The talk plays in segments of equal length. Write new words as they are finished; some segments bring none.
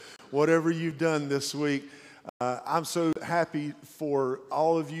whatever you've done this week. I'm so happy for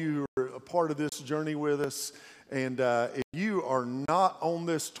all of you who are a part of this journey with us. And if you are not on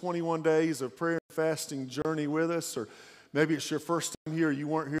this 21 days of prayer and fasting journey with us, or maybe it's your first time here, you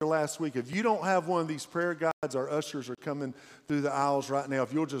weren't here last week. If you don't have one of these prayer guides, our ushers are coming through the aisles right now.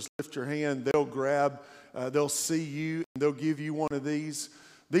 If you'll just lift your hand, they'll see you, and they'll give you one of these.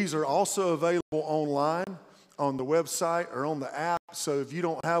 These are also available online on the website or on the app. So if you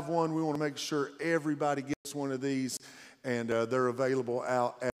don't have one, we want to make sure everybody gets one of these, and they're available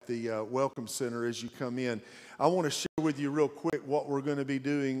out at the Welcome Center as you come in. I want to share with you real quick what we're going to be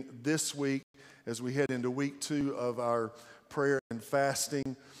doing this week as we head into week 2 of our prayer and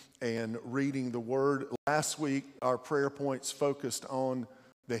fasting and reading the Word. Last week, our prayer points focused on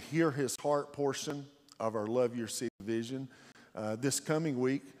the Hear His Heart portion of our Love Your City vision. This coming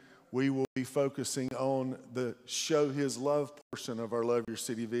week, we will be focusing on the Show His Love portion of our Love Your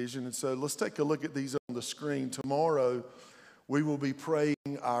City vision. And so let's take a look at these on the screen. Tomorrow, we will be praying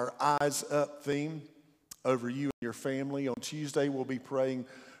our Eyes Up theme over you and your family. On Tuesday, we'll be praying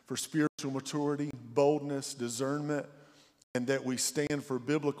for spiritual maturity, boldness, discernment, and that we stand for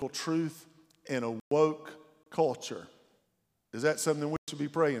biblical truth in a woke culture. Is that something we should be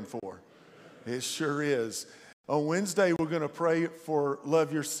praying for? It sure is. On Wednesday, we're going to pray for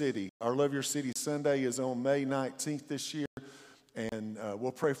Love Your City. Our Love Your City Sunday is on May 19th this year, and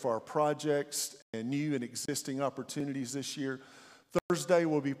we'll pray for our projects and new and existing opportunities this year. Thursday,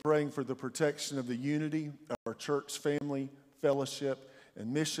 we'll be praying for the protection of the unity of our church family, fellowship,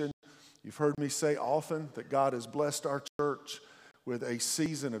 and mission. You've heard me say often that God has blessed our church with a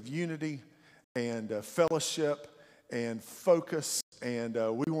season of unity and fellowship and focus, and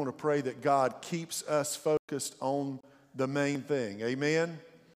we want to pray that God keeps us focused on the main thing. Amen?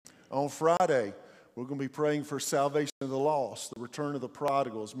 On Friday, we're going to be praying for salvation of the lost, the return of the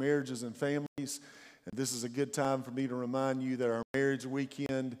prodigals, marriages and families. And this is a good time for me to remind you that our marriage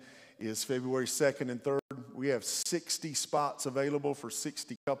weekend is February 2nd and 3rd. We have 60 spots available for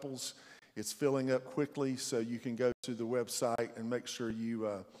 60 couples. It's filling up quickly, so you can go to the website and make sure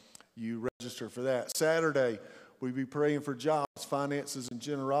you register for that. Saturday, we'll be praying for jobs, finances, and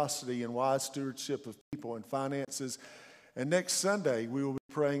generosity, and wise stewardship of people and finances. And next Sunday, we will be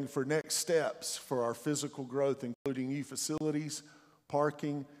praying for next steps for our physical growth, including new facilities,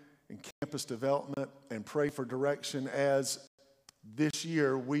 parking, and campus development, and pray for direction as this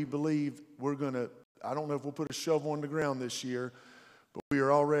year we believe we're going to, I don't know if we'll put a shovel on the ground this year, but we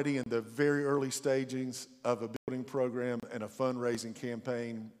are already in the very early stages of a building program and a fundraising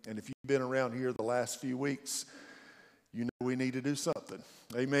campaign. And if you've been around here the last few weeks, you know we need to do something.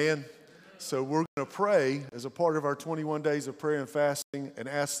 Amen? So we're going to pray as a part of our 21 days of prayer and fasting and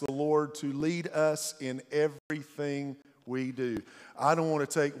ask the Lord to lead us in everything we do. I don't want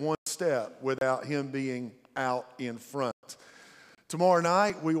to take one step without Him being out in front. Tomorrow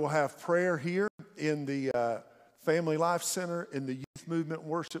night, we will have prayer here in the Family Life Center, in the Youth Movement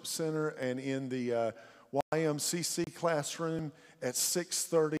Worship Center, and in the YMCC classroom at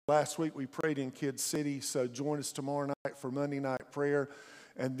 6:30. Last week we prayed in Kids City, so join us tomorrow night for Monday night prayer.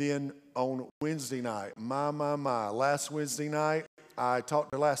 And then on Wednesday night, last Wednesday night, I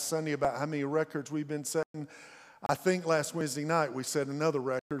talked to last Sunday about how many records we've been setting. I think last Wednesday night we set another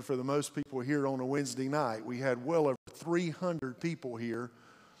record for the most people here on a Wednesday night. We had well over 300 people here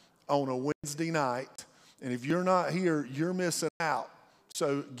on a Wednesday night. And if you're not here, you're missing out.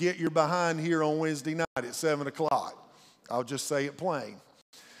 So get your behind here on Wednesday night at 7 o'clock. I'll just say it plain.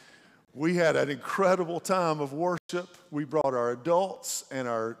 We had an incredible time of worship. We brought our adults and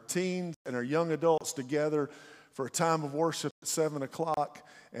our teens and our young adults together for a time of worship at 7 o'clock.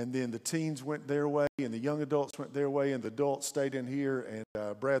 And then the teens went their way and the young adults went their way and the adults stayed in here.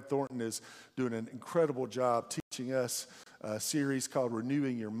 And Brad Thornton is doing an incredible job teaching us a series called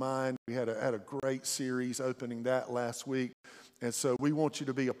Renewing Your Mind. We had a great series opening that last week. And so we want you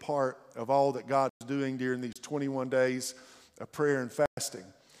to be a part of all that God is doing during these 21 days of prayer and fasting.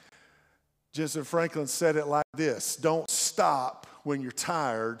 Jensen Franklin said it like this: don't stop when you're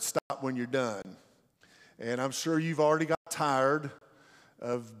tired, stop when you're done. And I'm sure you've already got tired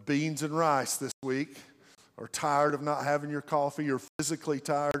of beans and rice this week, or tired of not having your coffee, or physically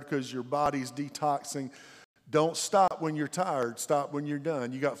tired because your body's detoxing. Don't stop when you're tired, stop when you're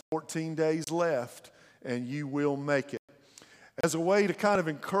done. You got 14 days left and you will make it. As a way to kind of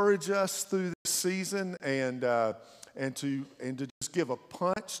encourage us through this season and to just give a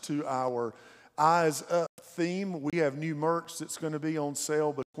punch to our Eyes Up theme, we have new merch that's going to be on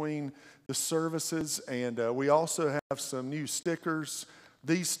sale between the services, and we also have some new stickers.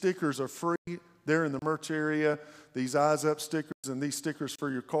 These stickers are free there in the merch area, these Eyes Up stickers and these stickers for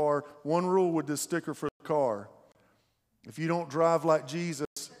your car. One rule with this sticker for the car: if you don't drive like Jesus,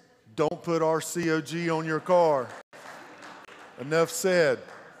 don't put RCOG on your car. Enough said.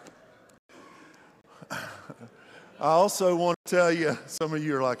 I also want to tell you, some of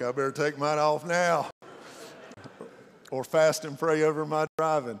you are like, I better take mine off now, or fast and pray over my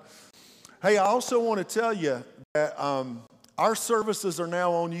driving. Hey, I also want to tell you that our services are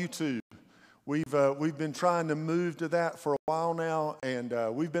now on YouTube. We've been trying to move to that for a while now, and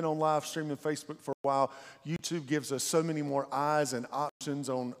we've been on live streaming Facebook for a while. YouTube gives us so many more eyes and options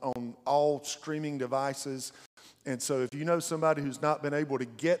on all streaming devices. And so if you know somebody who's not been able to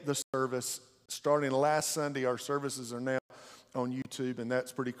get the service, starting last Sunday, our services are now on YouTube, and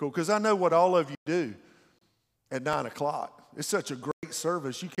that's pretty cool. Because I know what all of you do at 9 o'clock. It's such a great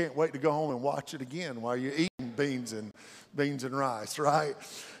service. You can't wait to go home and watch it again while you're eating beans and rice, right?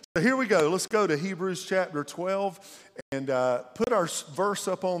 So here we go. Let's go to Hebrews chapter 12 and put our verse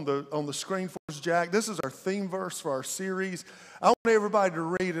up on the screen for us, Jack. This is our theme verse for our series. I want everybody to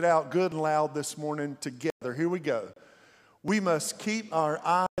read it out good and loud this morning together. Here we go. We must keep our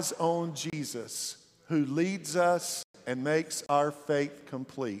eyes on Jesus, who leads us and makes our faith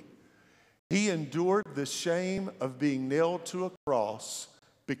complete. He endured the shame of being nailed to a cross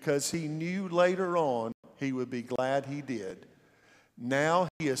because he knew later on he would be glad he did. Now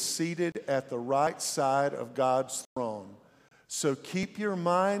he is seated at the right side of God's throne. So keep your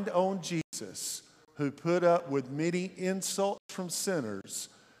mind on Jesus, who put up with many insults from sinners.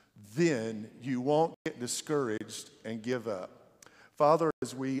 Then you won't get discouraged and give up. Father,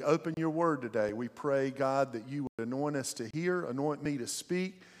 as we open your word today, we pray, God, that you would anoint us to hear, anoint me to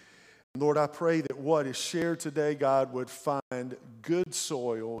speak. And Lord, I pray that what is shared today, God, would find good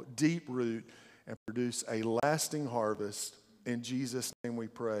soil, deep root, and produce a lasting harvest. In Jesus' name we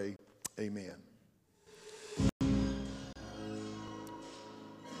pray, amen.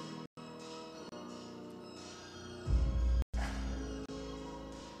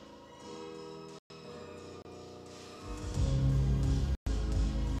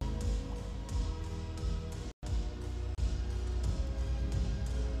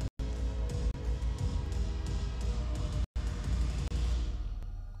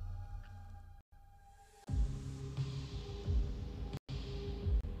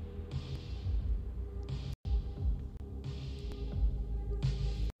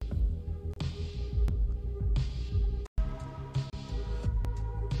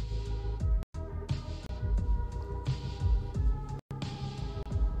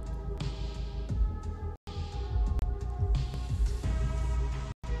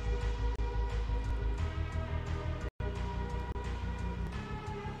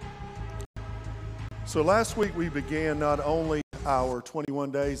 So last week we began not only our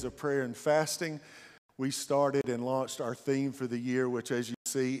 21 days of prayer and fasting, we started and launched our theme for the year, which as you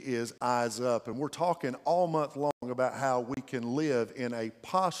see is Eyes Up. And we're talking all month long about how we can live in a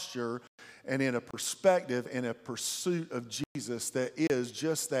posture and in a perspective and a pursuit of Jesus that is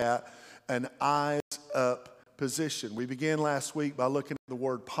just that, an eyes up position. We began last week by looking at the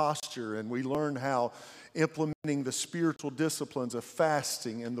word posture, and we learned how implementing the spiritual disciplines of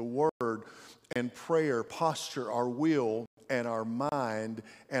fasting and the word and prayer posture our will and our mind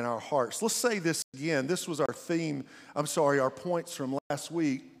and our hearts. Let's say this again. This was our theme, our points from last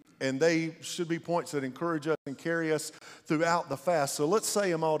week, and they should be points that encourage us and carry us throughout the fast. So let's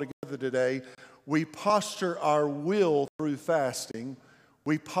say them all together today. We posture our will through fasting.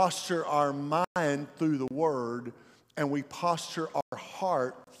 We posture our mind through the word, and we posture our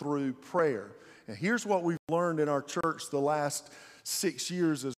heart through prayer. And here's what we've learned in our church the last 6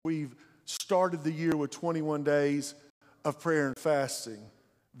 years as we've started the year with 21 days of prayer and fasting,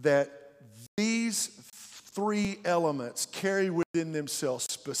 that these three elements carry within themselves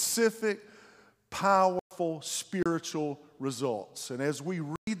specific, powerful spiritual results. And as we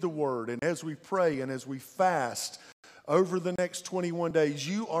read the word and as we pray and as we fast over the next 21 days,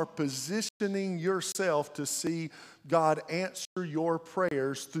 you are positioning yourself to see God answer your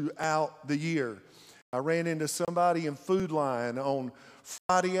prayers throughout the year. I ran into somebody in Food Line on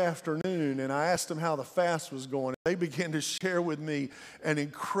Friday afternoon, and I asked them how the fast was going. They began to share with me an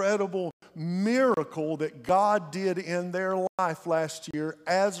incredible miracle that God did in their life last year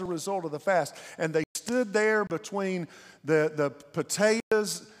as a result of the fast. And they stood there between the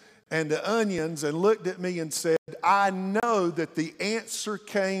potatoes and the onions and looked at me and said, I know that the answer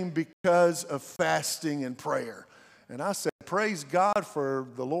came because of fasting and prayer. And I said, praise God for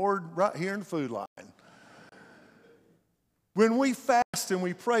the Lord right here in Food Line. When we fast and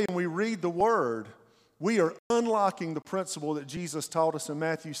we pray and we read the word, We are unlocking the principle that Jesus taught us in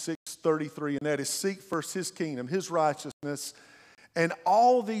Matthew 6:33, and that is seek first his kingdom, his righteousness, and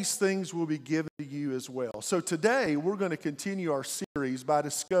all these things will be given to you as well. So today we're going to continue our series by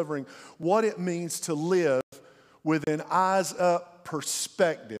discovering what it means to live with an eyes up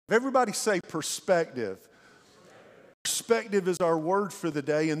perspective. Everybody say perspective. Perspective is our word for the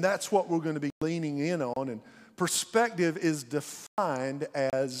day, and that's what we're going to be leaning in on. And perspective is defined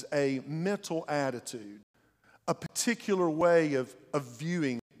as a mental attitude, a particular way of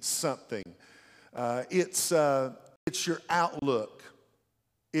viewing something. It's your outlook,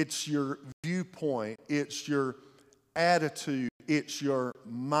 it's your viewpoint, it's your attitude, it's your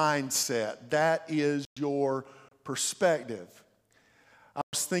mindset. That is your perspective. I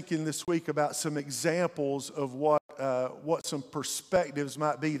was thinking this week about some examples of what some perspectives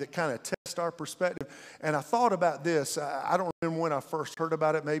might be that kind of test our perspective. And I thought about this. I don't remember when I first heard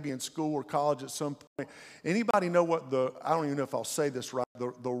about it, maybe in school or college at some point. Anybody know what I don't even know if I'll say this right,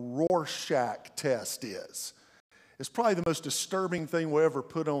 the Rorschach test is? It's probably the most disturbing thing we'll ever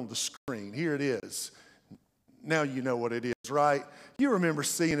put on the screen. Here it is. Now you know what it is, right? You remember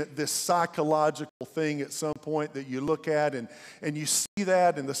seeing it, this psychological thing at some point that you look at and you see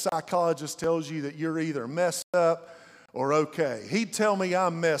that, and the psychologist tells you that you're either messed up or okay. He'd tell me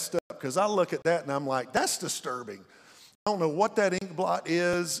I'm messed up because I look at that and I'm like, that's disturbing. I don't know what that ink blot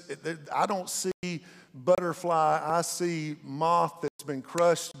is. I don't see butterfly. I see moth that's been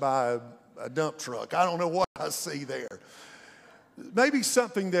crushed by a dump truck. I don't know what I see there. Maybe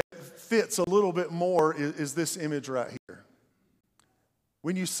something that fits a little bit more is this image right here.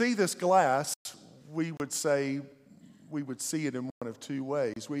 When you see this glass, we would see it in one of two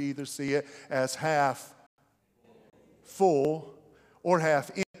ways. We either see it as half full or half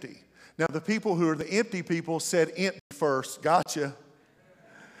empty. Now, the people who are the empty people said empty first. Gotcha.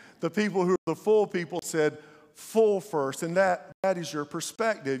 The people who are the full people said full first, and that is your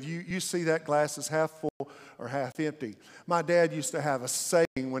perspective. You see that glass as half full or half empty. My dad used to have a saying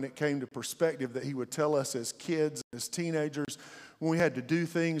when it came to perspective that he would tell us as kids, as teenagers, when we had to do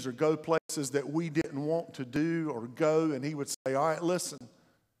things or go places that we didn't want to do or go, and he would say, all right, listen,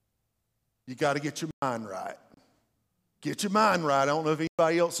 you got to get your mind right. Get your mind right. I don't know if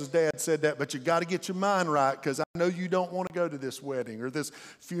anybody else's dad said that, but you got to get your mind right, because I know you don't want to go to this wedding or this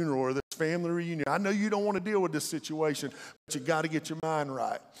funeral or this family reunion. I know you don't want to deal with this situation, but you got to get your mind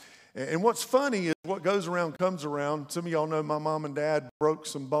right. And what's funny is what goes around comes around. Some of y'all know my mom and dad broke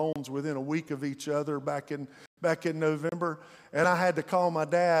some bones within a week of each other back in November. And I had to call my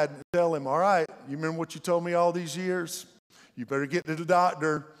dad and tell him, all right, you remember what you told me all these years? You better get to the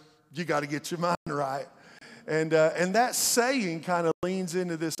doctor. You got to get your mind right. And that saying kind of leans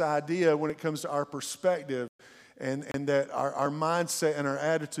into this idea when it comes to our perspective, and that our mindset and our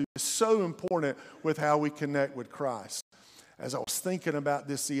attitude is so important with how we connect with Christ. As I was thinking about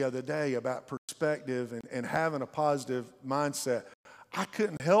this the other day, about perspective and having a positive mindset, I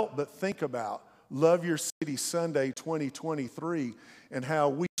couldn't help but think about Love Your City Sunday 2023 and how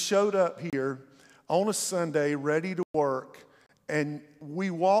we showed up here on a Sunday ready to work, and we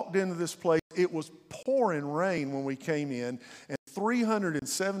walked into this place. It was pouring rain when we came in, and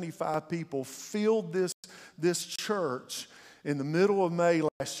 375 people filled this church in the middle of May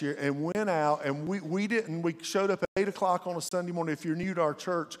last year and went out, and we showed up at 8 o'clock on a Sunday morning. If you're new to our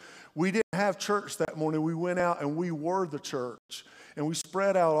church, we didn't have church that morning. We went out and we were the church. And we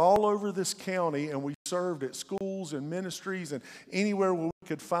spread out all over this county, and we served at schools and ministries and anywhere where we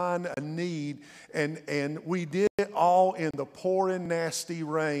could find a need. And we did it all in the pouring, nasty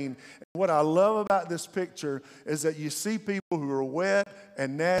rain. And what I love about this picture is that you see people who are wet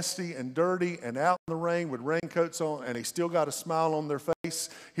and nasty and dirty and out in the rain with raincoats on, and they still got a smile on their face.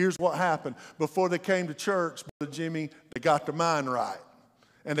 Here's what happened. Before they came to church, Brother Jimmy, they got their mind right.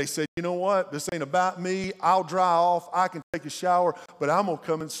 And they said, you know what? This ain't about me. I'll dry off. I can take a shower, but I'm going to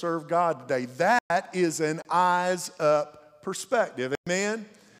come and serve God today. That is an eyes up perspective. Amen?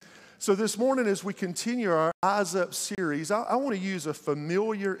 So this morning, as we continue our Eyes Up series, I want to use a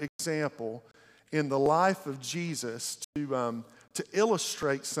familiar example in the life of Jesus to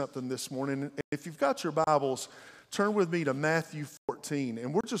illustrate something this morning. And if you've got your Bibles, turn with me to Matthew 14,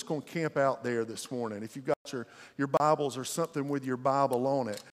 and we're just going to camp out there this morning. If you've got your Bibles or something with your Bible on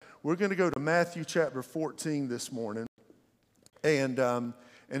it, we're going to go to Matthew chapter 14 this morning, and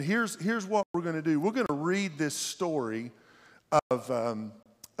here's what we're going to do. We're going to read this story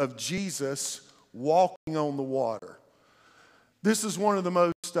of Jesus walking on the water. This is one of the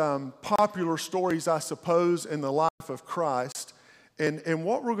most popular stories, I suppose, in the life of Christ. And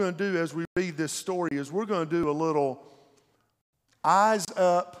what we're going to do as we read this story is we're going to do a little eyes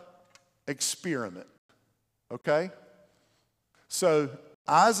up experiment. okay? So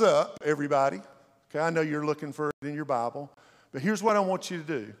eyes up, everybody. Okay, I know you're looking for it in your Bible, but here's what I want you to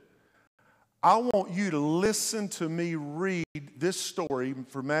do. I want you to listen to me read this story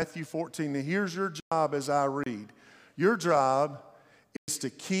from Matthew 14. And here's your job as I read. Your job is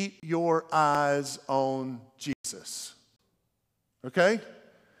to keep your eyes on Jesus. Okay?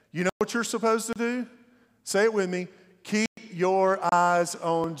 You know what you're supposed to do? Say it with me. Keep your eyes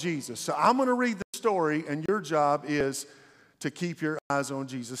on Jesus. So I'm going to read the story, and your job is to keep your eyes on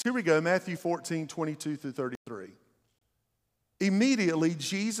Jesus. Here we go, Matthew 14, 22 through 33. Immediately,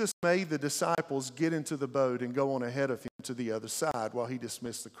 Jesus made the disciples get into the boat and go on ahead of him to the other side while he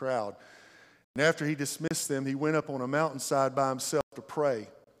dismissed the crowd. And after he dismissed them, he went up on a mountainside by himself to pray.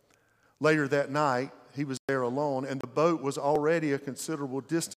 Later that night, he was there alone, and the boat was already a considerable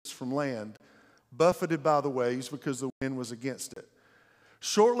distance from land, buffeted by the waves because the wind was against it.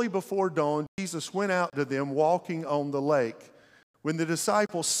 Shortly before dawn, Jesus went out to them walking on the lake. When the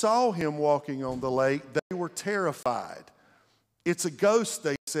disciples saw him walking on the lake, they were terrified. "It's a ghost,"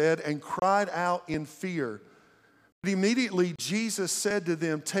 they said, and cried out in fear. But immediately Jesus said to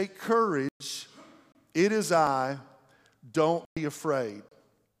them, "Take courage, it is I, don't be afraid."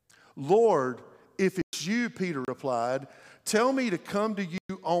 "Lord, if it's you," Peter replied, "tell me to come to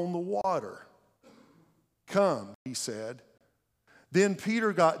you on the water." "Come," he said. Then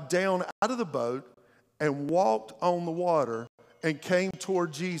Peter got down out of the boat and walked on the water and came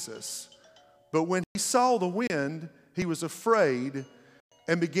toward Jesus. But when he saw the wind, he was afraid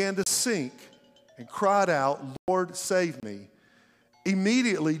and began to sink and cried out, "Lord, save me."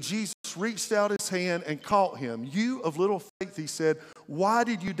 Immediately Jesus reached out his hand and caught him. "You of little faith," he said, "why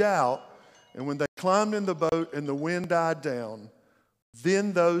did you doubt?" And when they climbed in the boat and the wind died down,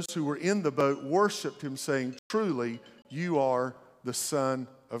 then those who were in the boat worshiped him, saying, "Truly, you are the Son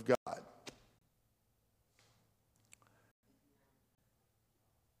of God."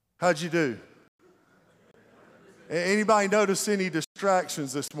 How'd you do? Anybody notice any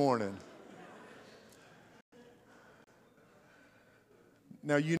distractions this morning?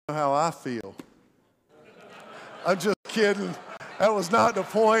 Now you know how I feel. I'm just kidding. That was not the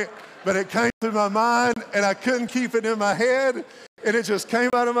point, but it came through my mind and I couldn't keep it in my head and it just came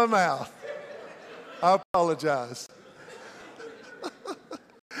out of my mouth. I apologize.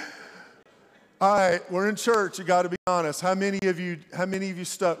 All right, we're in church. You got to be honest. How many of you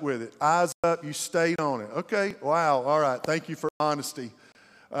stuck with it? Eyes up, you stayed on it. Okay, wow. All right, thank you for honesty.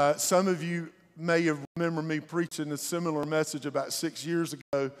 Some of you may have remembered me preaching a similar message about 6 years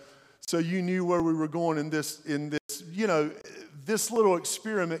ago, so you knew where we were going in this. You know, this little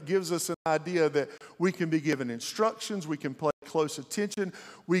experiment gives us an idea that we can be given instructions, we can pay close attention,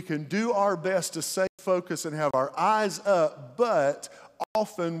 we can do our best to stay focused and have our eyes up, but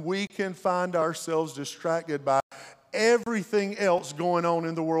often we can find ourselves distracted by everything else going on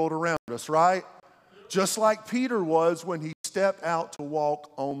in the world around us, right? Just like Peter was when he stepped out to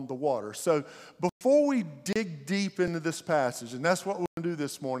walk on the water. So before we dig deep into this passage, and that's what we're going to do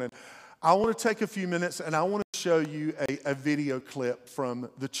this morning, I want to take a few minutes and I want to show you a video clip from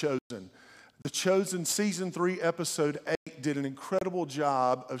The Chosen. The Chosen Season 3, Episode 8 did an incredible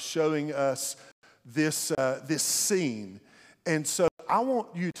job of showing us this scene. And so I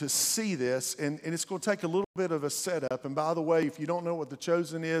want you to see this, and it's going to take a little bit of a setup. And by the way, if you don't know what The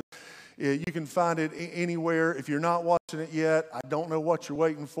Chosen is, you can find it anywhere. If you're not watching it yet, I don't know what you're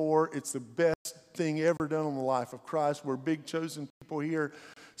waiting for. It's the best thing ever done on the life of Christ. We're big Chosen people here.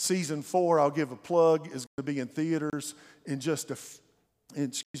 Season 4, I'll give a plug, is going to be in theaters in just a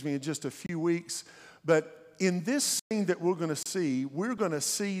few weeks. But in this scene that we're going to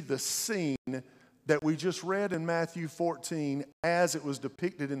see the scene that we just read in Matthew 14 as it was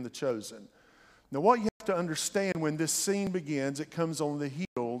depicted in The Chosen. Now, what you have to understand when this scene begins, it comes on the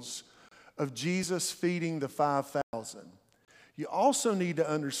heels of Jesus feeding the 5,000. You also need to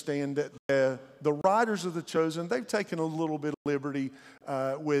understand that the writers of The Chosen, they've taken a little bit of liberty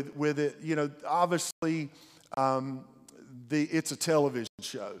with it. You know, obviously, it's a television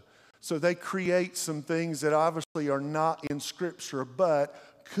show. So they create some things that obviously are not in Scripture, but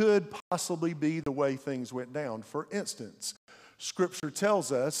could possibly be the way things went down. For instance, Scripture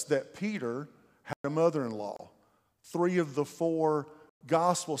tells us that Peter had a mother-in-law. 3 of the 4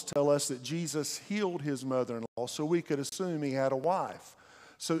 Gospels tell us that Jesus healed his mother-in-law, so we could assume he had a wife.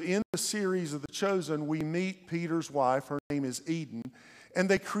 So in the series of The Chosen, we meet Peter's wife. Her name is Eden. And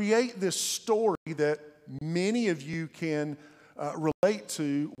they create this story that many of you can relate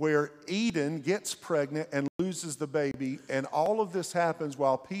to, where Eden gets pregnant and loses the baby. And all of this happens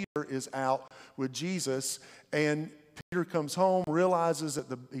while Peter is out with Jesus. And Peter comes home, realizes that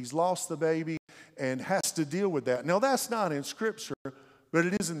he's lost the baby, and has to deal with that. Now, that's not in Scripture, but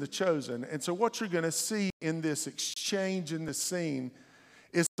it is in The Chosen. And so what you're going to see in this exchange in this scene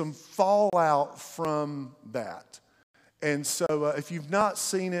is some fallout from that. And so if you've not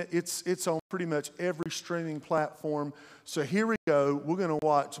seen it, it's on pretty much every streaming platform. So here we go. We're going to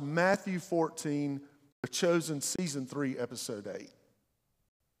watch Matthew 14, The Chosen, Season 3, Episode 8.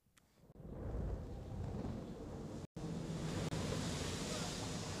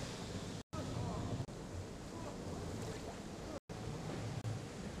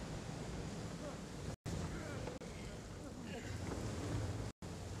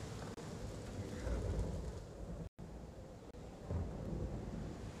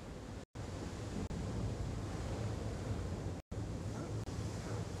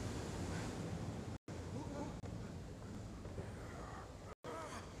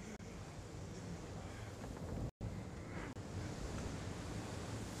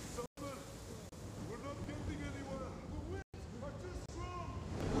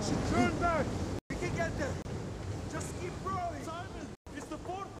 Turn back! We can get there! Just keep rolling! Simon, it's the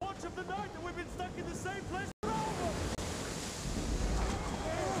fourth watch of the night and we've been stuck in the same place for hours!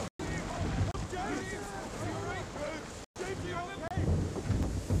 James! James, you okay?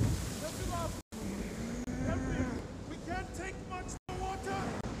 Help him up! Help him! We can't take much more water!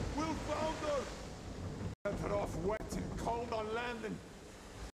 We'll founder! Better off wet and cold on land than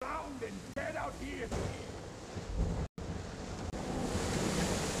drowned and dead out here!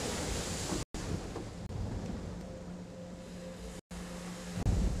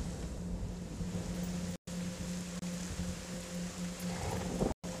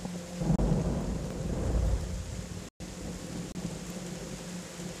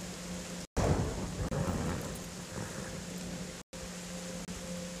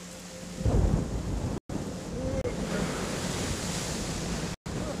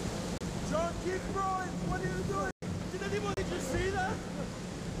 Keep rolling! What are you doing? Did anybody just see that?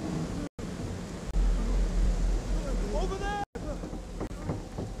 Over there!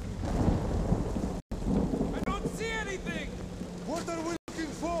 I don't see anything! What are we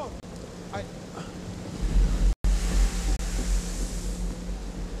looking for?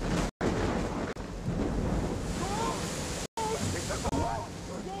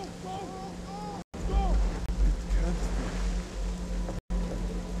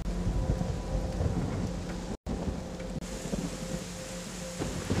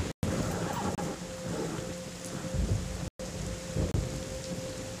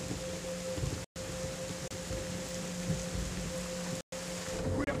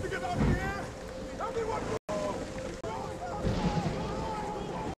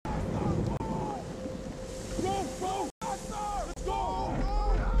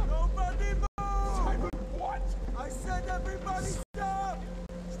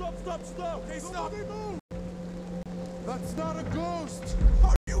 Stop! Okay, stop! Move. That's not a ghost!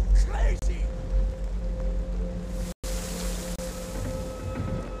 Are you crazy?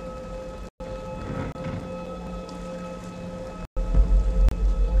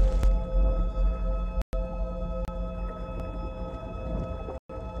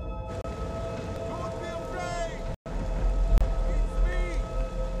 Don't be afraid! It's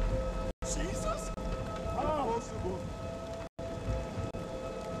me! Jesus? How possible?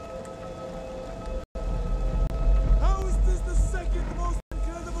 The most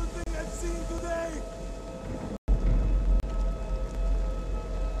incredible thing I've seen today!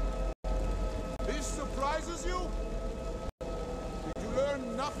 This surprises you? Did you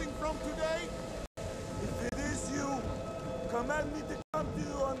learn nothing from today? If it is you, command me to come to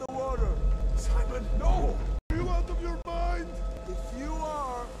you on the water. Simon, no! Are you out of your mind? If you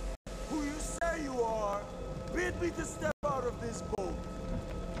are who you say you are, bid me to step out of this boat.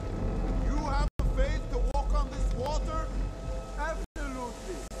 You have the faith to walk on this water?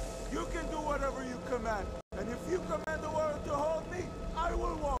 Absolutely. You can do whatever you command. And if you command the water to hold me, I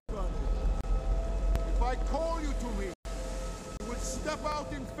will walk on it. If I call you to me, you will step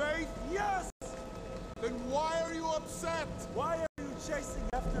out in faith? Yes! Then why are you upset? Why are you chasing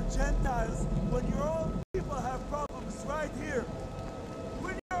after Gentiles when your own people have problems right here?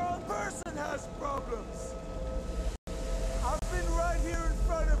 When your own person has problems? I've been right here in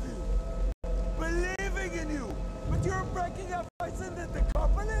front of you, believing in you. But you're breaking up fights in the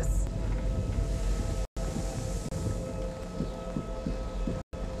Decapolis?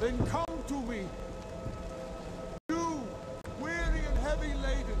 Then come to me. You, weary and heavy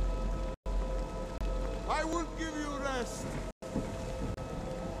laden. I will give you rest.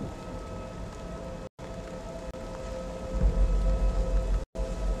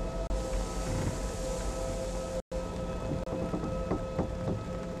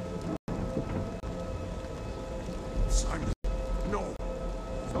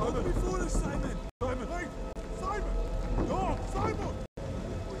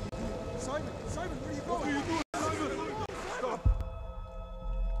 Simon! Simon, where are you going? What are you doing, Simon? Stop!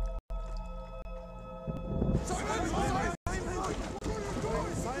 Simon! Simon! Simon!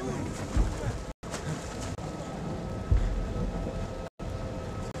 Simon!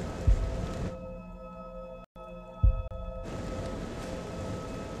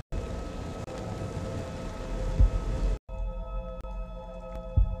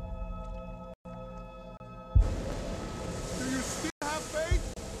 Do you still have faith?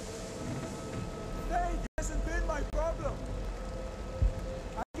 Faith hasn't been my problem.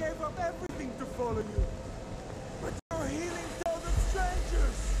 I gave up everything to follow you. But you're healing total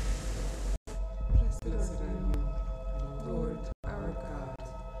strangers. Blessed are you, Lord our God,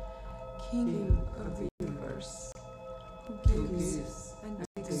 King of the universe, who gives and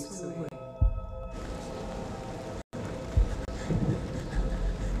takes away.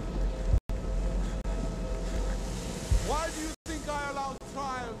 Why do you think I allow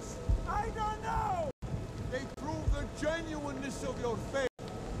trials? I don't know! They prove the genuineness of your faith.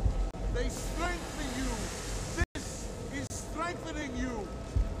 They strengthen you. This is strengthening you.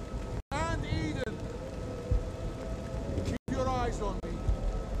 And Eden. Keep your eyes on me.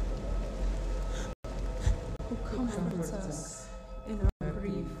 Who comforts us in our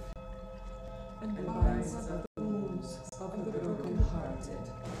grief and binds up the wounds of the brokenhearted.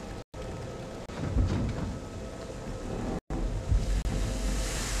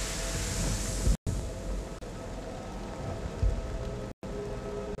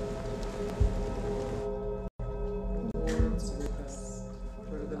 Wards with us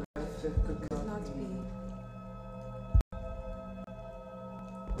for the life that could not be.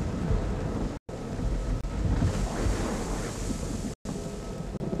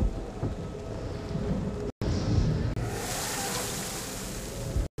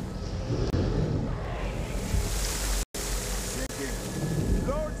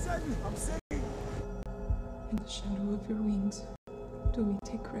 Lord, send me. I'm sinking. In the shadow of your wings do we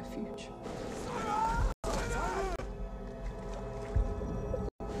take refuge.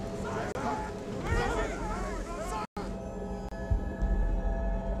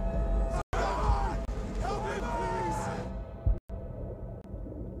 Help me, please.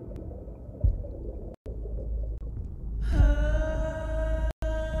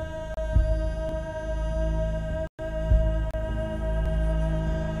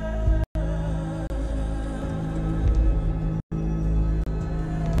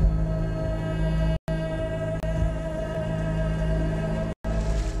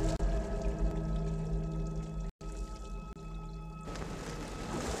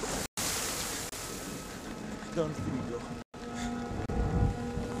 Don't let me go.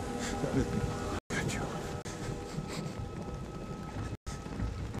 Don't let me go. I got you.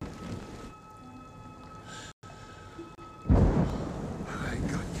 I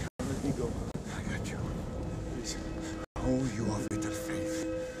got you. Don't let me go. I got you. Please. Oh, you have little faith.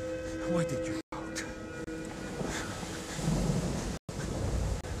 Why did you doubt?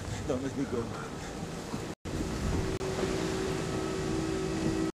 Don't let me go.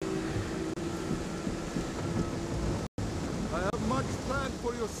 I have much planned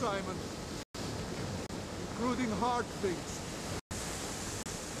for you, Simon, including hard things.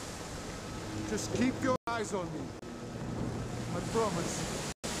 Just keep your eyes on me. I promise.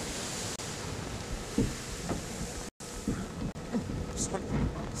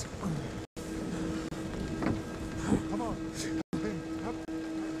 Come on.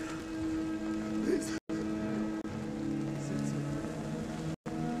 Please.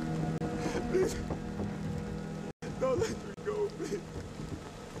 Please. Don't let me go, please.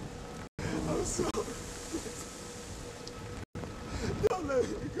 I'm sorry. Please. Don't let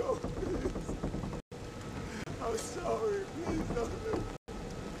me go, please. I'm sorry. Please don't let me.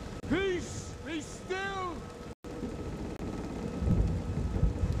 Peace! Be still!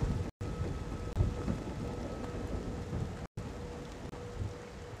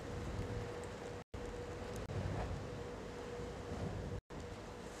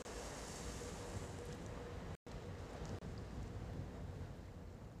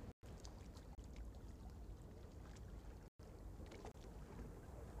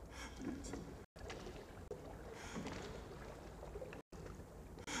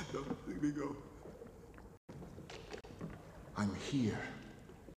 Don't let me go. I'm here.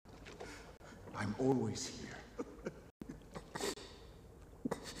 I'm always here.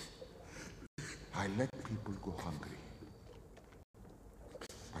 I let people go hungry,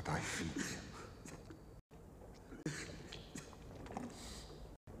 but I feed them.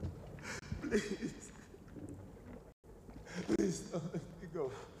 Please. Please don't let me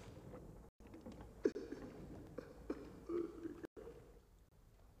go.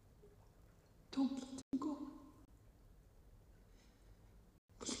 Don't let him go.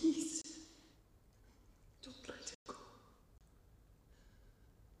 Please. Don't let him go.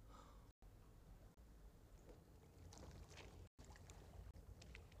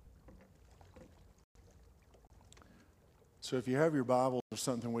 So if you have your Bible or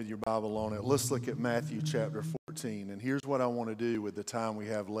something with your Bible on it, let's look at Matthew chapter 14. And here's what I want to do with the time we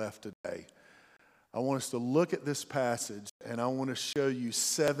have left today. I want us to look at this passage, and I want to show you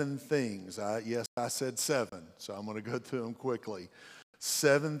 7 things. Yes, I said 7, so I'm going to go through them quickly.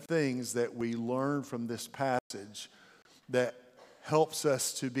 7 things that we learn from this passage that helps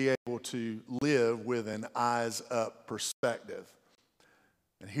us to be able to live with an eyes-up perspective.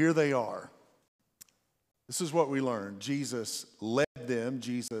 And here they are. This is what we learned. Jesus led them.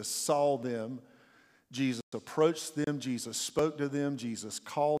 Jesus saw them. Jesus approached them. Jesus spoke to them. Jesus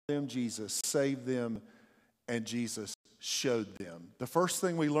called them. Jesus saved them. And Jesus showed them. The first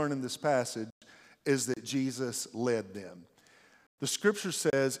thing we learn in this passage is that Jesus led them. The scripture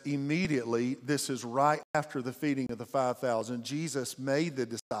says immediately, this is right after the feeding of the 5,000, Jesus made the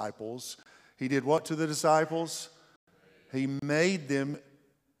disciples. He did what to the disciples? He made them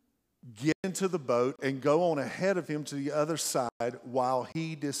get into the boat and go on ahead of him to the other side while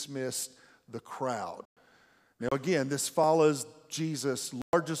he dismissed the crowd. Now again, this follows Jesus'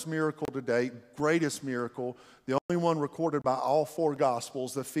 largest miracle to date, greatest miracle, the only one recorded by all 4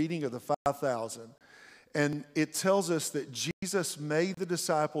 Gospels, the feeding of the 5,000. And it tells us that Jesus made the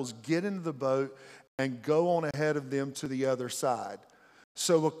disciples get into the boat and go on ahead of them to the other side.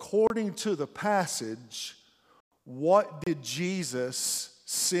 So according to the passage, what did Jesus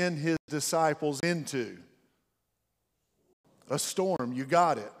send his disciples into? A storm, you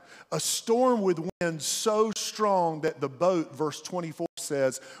got it. A storm with wind so strong that the boat, verse 24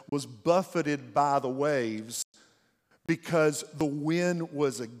 says, was buffeted by the waves because the wind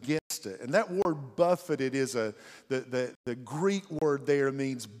was against it. And that word buffeted is the Greek word there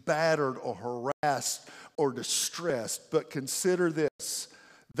means battered or harassed or distressed. But consider this.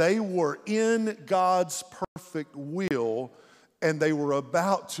 They were in God's perfect will, and they were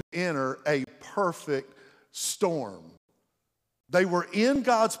about to enter a perfect storm. They were in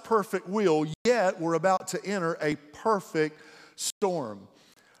God's perfect will, yet were about to enter a perfect storm.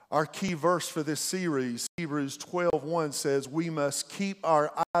 Our key verse for this series, Hebrews 12:1 says, we must keep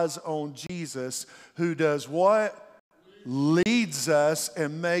our eyes on Jesus, who does what? Leads us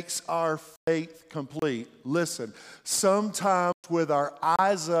and makes our faith complete. Listen, sometimes with our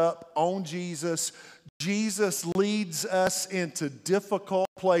eyes up on Jesus, Jesus leads us into difficult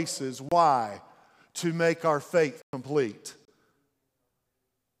places. Why? To make our faith complete.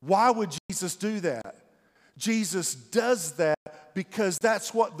 Why would Jesus do that? Jesus does that because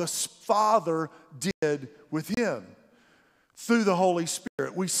that's what the Father did with him through the Holy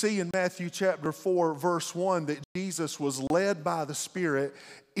Spirit. We see in Matthew chapter 4, verse 1, that Jesus was led by the Spirit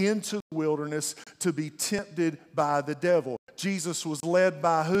into the wilderness to be tempted by the devil. Jesus was led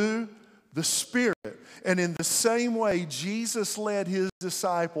by who? The Spirit. And in the same way, Jesus led his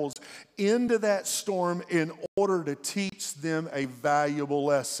disciples into that storm in order to teach them a valuable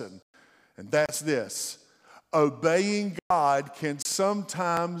lesson. And that's this. Obeying God can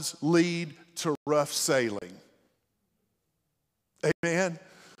sometimes lead to rough sailing. Amen.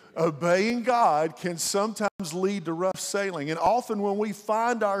 Obeying God can sometimes lead to rough sailing. And often when we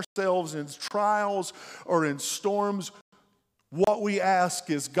find ourselves in trials or in storms, what we ask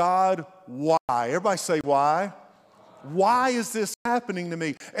is, God, why? Everybody say why. Why is this happening to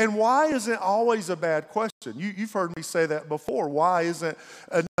me? And why isn't always a bad question. You've heard me say that before. Why isn't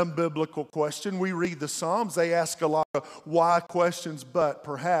an unbiblical question? We read the Psalms. They ask a lot of why questions, but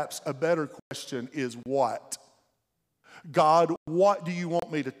perhaps a better question is what? God, what do you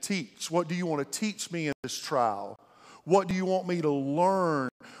want me to teach? What do you want to teach me in this trial? What do you want me to learn?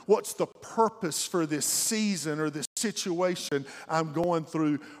 What's the purpose for this season or this situation I'm going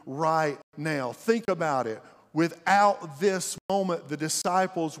through right now? Think about it. Without this moment, the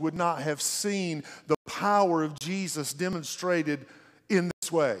disciples would not have seen the power of Jesus demonstrated in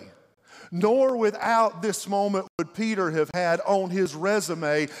this way. Nor without this moment would Peter have had on his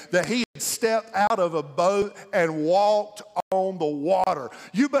resume that he had stepped out of a boat and walked on the water.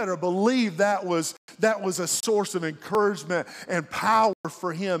 You better believe that was a source of encouragement and power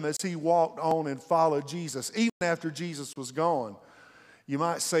for him as he walked on and followed Jesus, even after Jesus was gone. You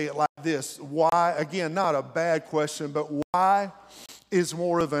might say it like this. Why? Again, not a bad question, but why is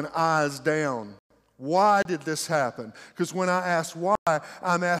more of an eyes down. Why did this happen? Because when I ask why,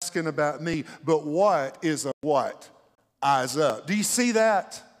 I'm asking about me. But what is a what? Eyes up. Do you see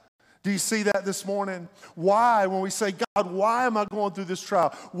that? Do you see that this morning? Why, when we say, God, why am I going through this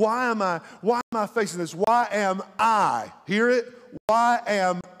trial? Why am I facing this? Why am I? Hear it? Why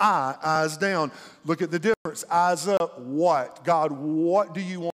am I? Eyes down. Look at the difference. Eyes up. What? God, what do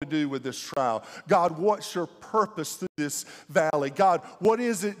you want to do with this trial? God, what's your purpose through this valley? God, what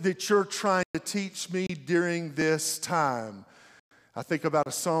is it that you're trying to teach me during this time? I think about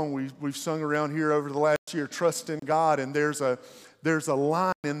a song we've sung around here over the last year, Trust in God, and there's a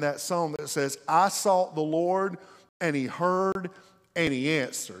line in that song that says, I sought the Lord, and he heard, and he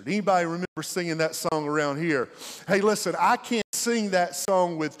answered. Anybody remember singing that song around here? Hey, listen, I can't sing that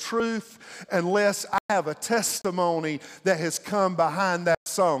song with truth unless I have a testimony that has come behind that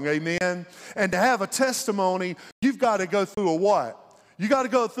song, amen? And to have a testimony, you've got to go through a what? You got to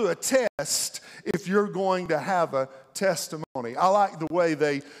go through a test if you're going to have a testimony. I like the way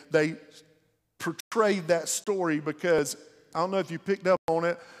they portrayed that story because I don't know if you picked up on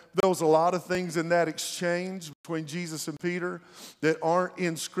it. There was a lot of things in that exchange between Jesus and Peter that aren't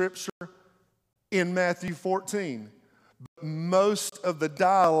in Scripture in Matthew 14. But most of the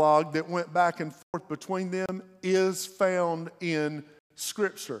dialogue that went back and forth between them is found in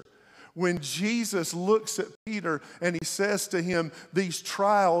Scripture. When Jesus looks at Peter and he says to him, these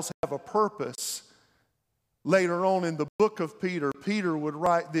trials have a purpose. Later on in the book of Peter, Peter would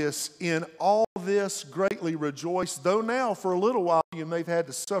write this, in all this greatly rejoice, though now for a little while you may have had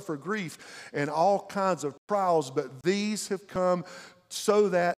to suffer grief and all kinds of trials, but these have come so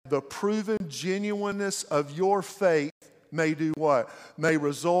that the proven genuineness of your faith may do what? May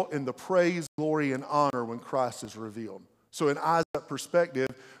result in the praise, glory, and honor when Christ is revealed. So in eyes up perspective,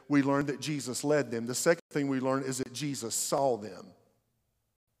 we learned that Jesus led them. The second thing we learned is that Jesus saw them.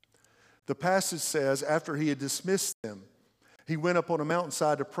 The passage says, after he had dismissed them, he went up on a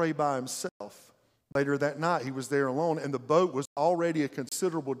mountainside to pray by himself. Later that night, he was there alone, and the boat was already a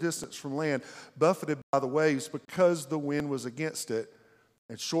considerable distance from land, buffeted by the waves because the wind was against it.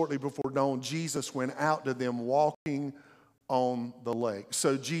 And shortly before dawn, Jesus went out to them walking on the lake.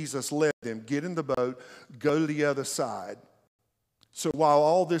 So Jesus led them, get in the boat, go to the other side. So while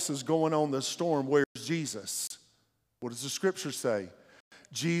all this is going on, the storm, where's Jesus? What does the scripture say?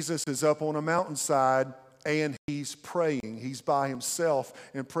 Jesus is up on a mountainside and he's praying. He's by himself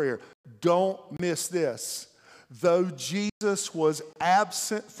in prayer. Don't miss this. Though Jesus was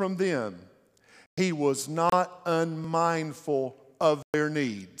absent from them, he was not unmindful of their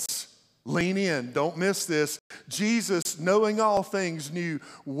needs. Lean in. Don't miss this. Jesus, knowing all things, knew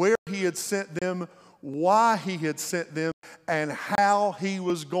where he had sent them, why he had sent them, and how he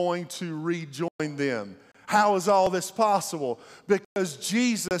was going to rejoin them. How is all this possible? Because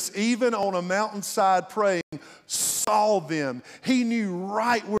Jesus, even on a mountainside praying, saw them. He knew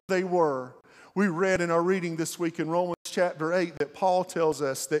right where they were. We read in our reading this week in Romans chapter 8 that Paul tells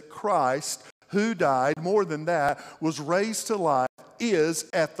us that Christ, who died, more than that, was raised to life, is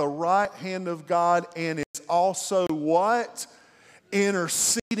at the right hand of God, and is also what?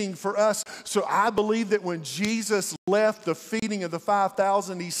 Interceding for us. So I believe that when Jesus left the feeding of the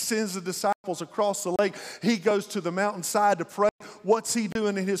 5,000, he sends the disciples across the lake. He goes to the mountainside to pray. What's he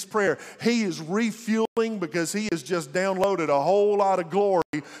doing in his prayer? He is refueling because he has just downloaded a whole lot of glory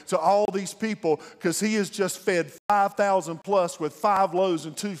to all these people because he has just fed 5,000 plus with 5 loaves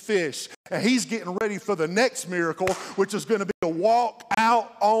and 2 fish. And he's getting ready for the next miracle, which is going to be to walk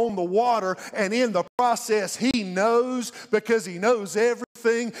out on the water. And in the process, he knows, because he knows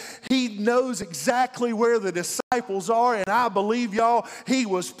everything, he knows exactly where the disciples are. And I believe, y'all, he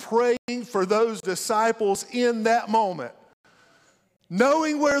was praying for those disciples in that moment,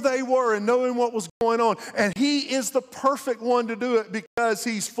 knowing where they were and knowing what was going on. And he is the perfect one to do it because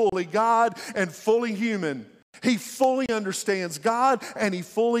he's fully God and fully human. He fully understands God and he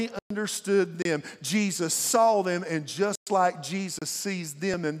fully understood them. Jesus saw them, and just like Jesus sees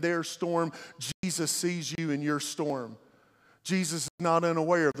them in their storm, Jesus sees you in your storm. Jesus is not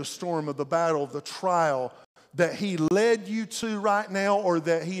unaware of the storm, of the battle, of the trial that he led you to right now or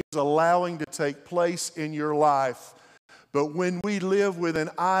that he is allowing to take place in your life. But when we live with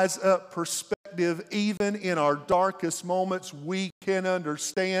an eyes up perspective, even in our darkest moments, we can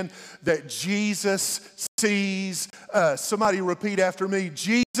understand that Jesus sees us. Somebody repeat after me.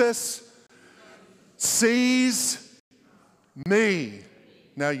 Jesus sees me.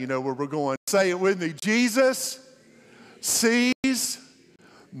 Now you know where we're going. Say it with me. Jesus sees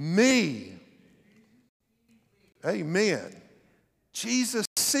me. Amen. Jesus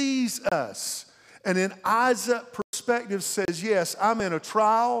sees us. And an eyes up perspective says, yes, I'm in a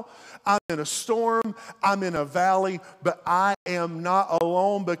trial, I'm in a storm, I'm in a valley, but I am not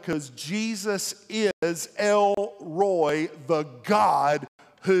alone because Jesus is El Roy, the God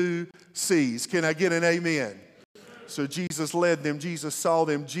who sees. Can I get an amen? So Jesus led them. Jesus saw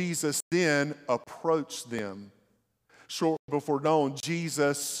them. Jesus then approached them. Shortly before dawn,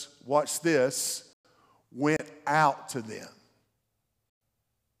 Jesus, watch this, went out to them,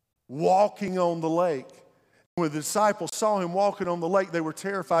 walking on the lake. When the disciples saw him walking on the lake, they were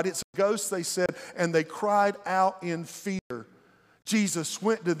terrified. It's a ghost, they said, and they cried out in fear. Jesus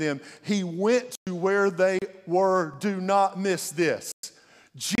went to them. He went to where they were. Do not miss this.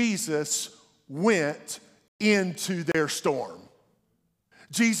 Jesus went into their storm.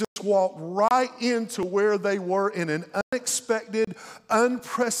 Jesus walked right into where they were in an unexpected,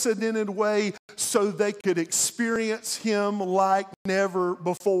 unprecedented way so they could experience him like never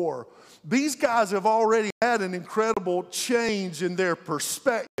before. These guys have already had an incredible change in their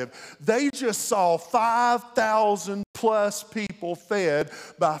perspective. They just saw 5,000 plus people fed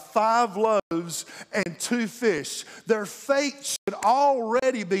by 5 loaves and 2 fish. Their faith should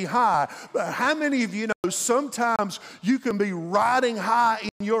already be high. But how many of you know sometimes you can be riding high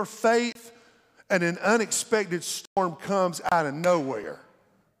in your faith and an unexpected storm comes out of nowhere?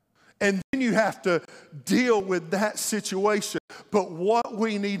 And then you have to deal with that situation. But what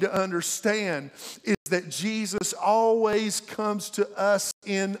we need to understand is that Jesus always comes to us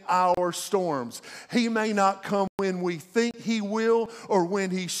in our storms. He may not come when we think he will or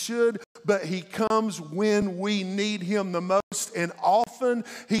when he should, but he comes when we need him the most. And often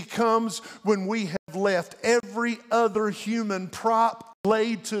he comes when we have left every other human prop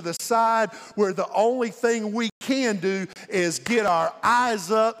laid to the side, where the only thing we can do is get our eyes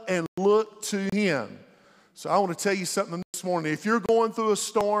up and look to him. So I want to tell you something this morning. If you're going through a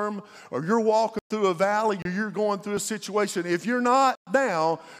storm, or you're walking through a valley, or you're going through a situation, if you're not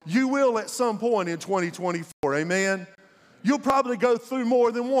now, you will at some point in 2024. Amen? You'll probably go through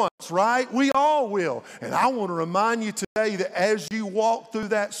more than once, right? We all will. And I want to remind you today that as you walk through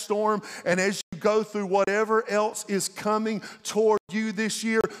that storm and as you go through whatever else is coming toward you this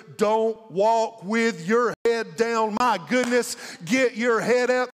year, don't walk with your head down. My goodness, get your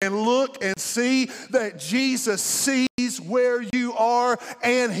head up and look and see that Jesus sees where you are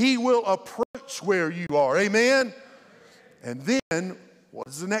and he will approach where you are. Amen? And then, what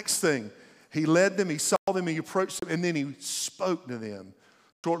is the next thing? He led them, he saw them, he approached them, and then he spoke to them.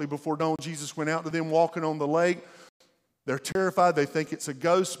 Shortly before dawn, Jesus went out to them walking on the lake. They're terrified. They think it's a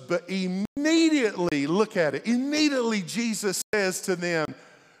ghost. But immediately, look at it, immediately Jesus says to them,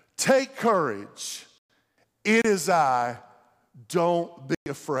 "Take courage. It is I. Don't be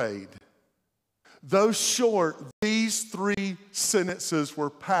afraid." Though short, these 3 sentences were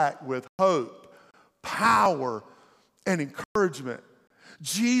packed with hope, power, and encouragement.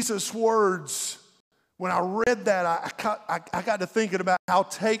 Jesus' words, when I read that, I got to thinking about how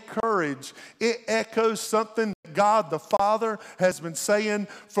take courage. It echoes something that God the Father has been saying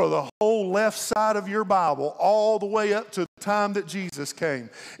for the whole left side of your Bible, all the way up to the time that Jesus came.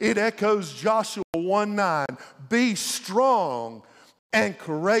 It echoes Joshua 1:9. Be strong and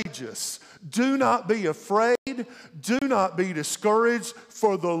courageous. Do not be afraid. Do not be discouraged,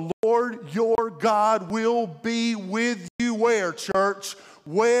 for the Lord your God will be with you. Where, church?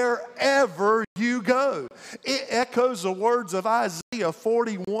 Wherever you go. It echoes the words of Isaiah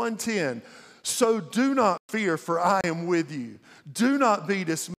 41:10. So do not fear, for I am with you. Do not be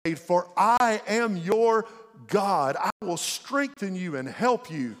dismayed, for I am your God. I will strengthen you and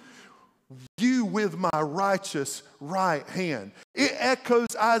help you with my righteous right hand. It echoes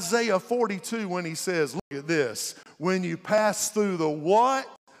Isaiah 42 when he says, look at this, when you pass through the what?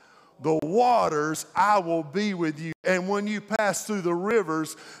 The waters, I will be with you. And when you pass through the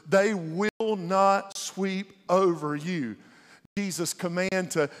rivers, they will not sweep over you. Jesus' command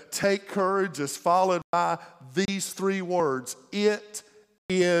to take courage is followed by these 3 words. It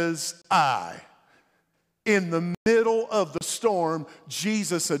is I. In the middle of the storm,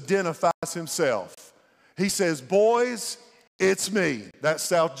 Jesus identifies himself. He says, boys, it's me. That's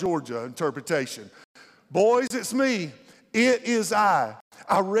South Georgia interpretation. Boys, it's me. It is I.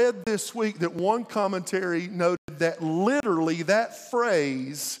 I read this week that one commentary noted that literally that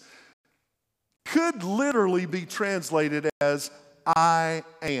phrase could literally be translated as I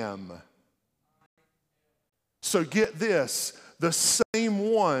am. So get this, the same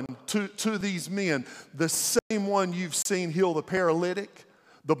one to these men, the same one you've seen heal the paralytic,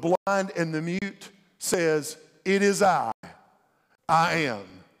 the blind and the mute, says, it is I am.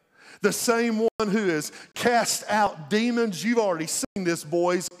 The same one who has cast out demons, you've already seen this,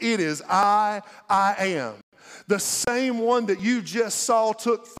 boys. It is I am. The same one that you just saw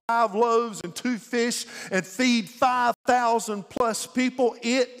took 5 loaves and 2 fish and feed 5,000 plus people.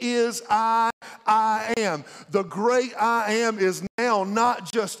 It is I am. The great I am is now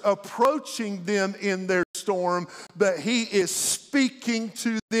not just approaching them in their storm, but he is speaking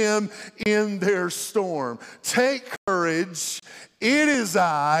to them in their storm. Take courage. It is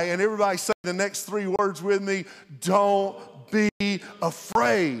I. And everybody say the next 3 words with me. Don't be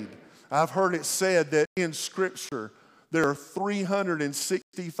afraid. I've heard it said that in Scripture, there are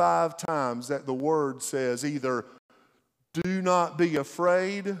 365 times that the word says either do not be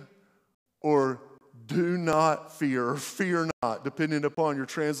afraid or do not fear, or fear not, depending upon your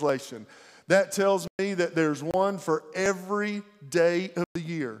translation. That tells me that there's one for every day of the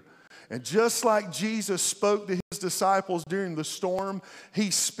year. And just like Jesus spoke to his disciples during the storm, he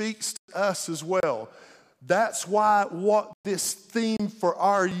speaks to us as well. That's why what this theme for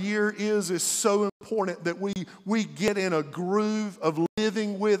our year is so important, that we get in a groove of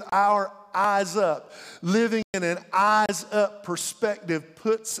living with our eyes up. Living in an eyes up perspective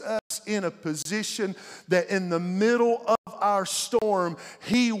puts us in a position that in the middle of our storm,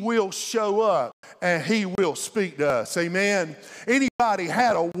 he will show up and he will speak to us. Amen. Anybody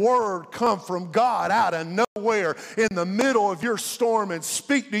had a word come from God out of nowhere in the middle of your storm and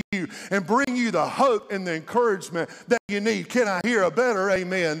speak to you and bring you the hope and the encouragement that you need? Can I hear a better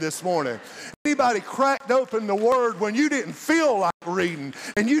amen this morning? Anybody cracked open the word when you didn't feel like reading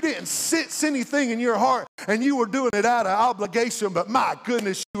and you didn't sense anything in your heart and you were doing it out of obligation, but my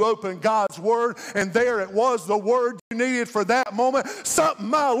goodness, you opened God's word and there it was, the word you needed for that moment. Something,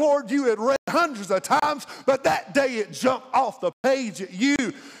 my Lord, you had read hundreds of times, but that day it jumped off the page at you.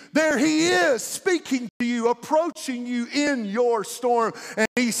 There he is speaking to you, approaching you in your storm, and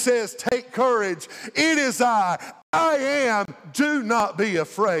he says, take courage. It is I am. Do not be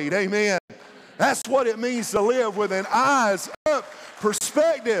afraid. Amen. That's what it means to live with an eyes up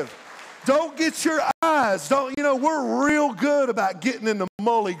perspective. Don't get your eyes. We're real good about getting into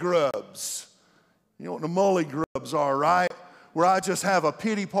mully grubs. You know what the mully grubs are, right? Where I just have a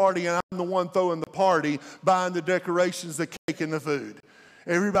pity party and I'm the one throwing the party, buying the decorations, the cake, and the food.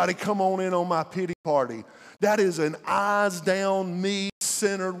 Everybody come on in on my pity party. That is an eyes down,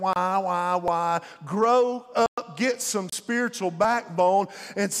 me-centered, why? Grow up, get some spiritual backbone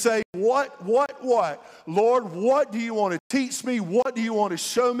and say, what? Lord, what do you want to teach me? What do you want to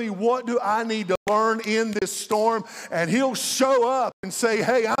show me? What do I need to learn in this storm? And he'll show up and say,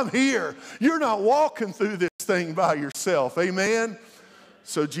 hey, I'm here. You're not walking through this thing by yourself. Amen?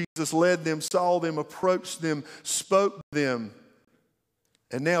 So Jesus led them, saw them, approached them, spoke to them.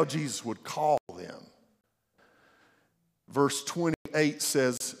 And now Jesus would call them. Verse 28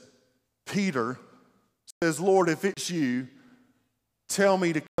 says, Peter says, Lord, if it's you, tell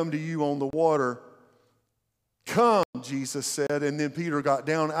me to come to you on the water. Come, Jesus said. And then Peter got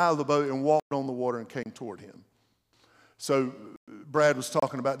down out of the boat and walked on the water and came toward him. So Brad was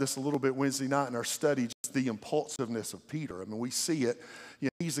talking about this a little bit Wednesday night in our study, just the impulsiveness of Peter. I mean, we see it.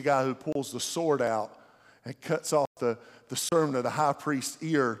 He's the guy who pulls the sword out and cuts off the servant of the high priest's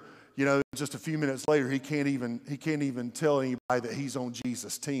ear. Just a few minutes later, he can't even tell anybody that he's on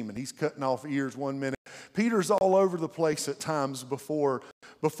Jesus' team, and he's cutting off ears 1 minute. Peter's all over the place at times before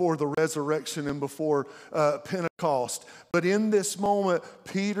the resurrection and before Pentecost. But in this moment,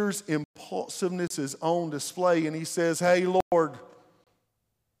 Peter's impulsiveness is on display, and he says, hey, Lord,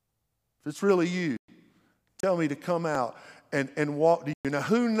 if it's really you, tell me to come out and walk to you. Now,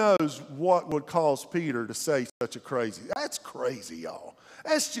 who knows what would cause Peter to say such a crazy? That's crazy, y'all.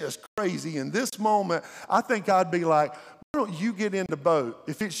 That's just crazy. In this moment, I think I'd be like, why don't you get in the boat?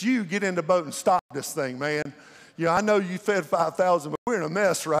 If it's you, get in the boat and stop this thing, man. I know you fed 5,000, but we're in a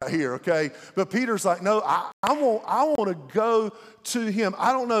mess right here, okay? But Peter's like, no, I want to go to him.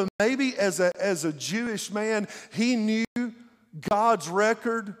 I don't know, maybe as a Jewish man, he knew God's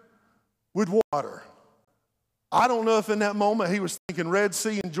record with water. I don't know if in that moment he was thinking Red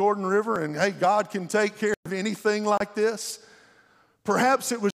Sea and Jordan River and, hey, God can take care of anything like this.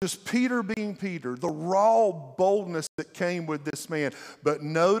 Perhaps it was just Peter being Peter, the raw boldness that came with this man. But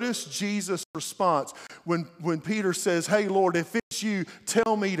notice Jesus' response when Peter says, hey, Lord, if it's you,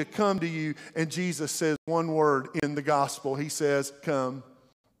 tell me to come to you. And Jesus says one word in the gospel. He says, come.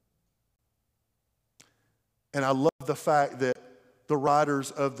 And I love the fact that the writers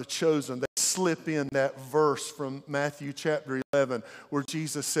of The Chosen, they slip in that verse from Matthew chapter 11 where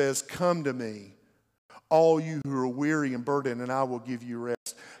Jesus says, come to me, all you who are weary and burdened, and I will give you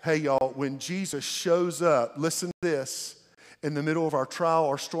rest. Hey, y'all, when Jesus shows up, listen to this, in the middle of our trial,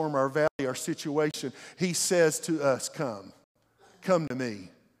 our storm, our valley, our situation, he says to us, come to me.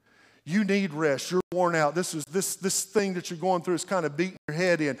 You need rest. You're worn out. This thing that you're going through is kind of beating your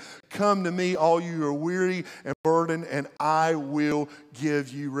head in. Come to me, all you who are weary and burdened, and I will give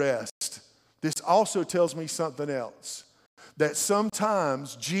you rest. This also tells me something else. That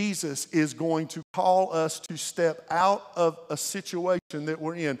sometimes Jesus is going to call us to step out of a situation that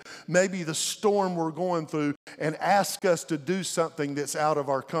we're in, maybe the storm we're going through, and ask us to do something that's out of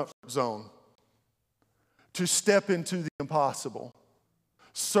our comfort zone, to step into the impossible.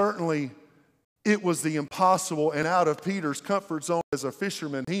 Certainly, it was the impossible, and out of Peter's comfort zone as a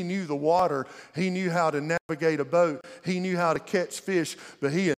fisherman. He knew the water. He knew how to navigate a boat. He knew how to catch fish,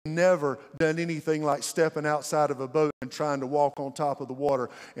 but he had never done anything like stepping outside of a boat and trying to walk on top of the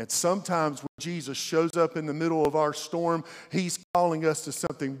water. And sometimes when Jesus shows up in the middle of our storm, he's calling us to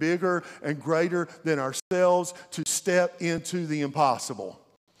something bigger and greater than ourselves, to step into the impossible.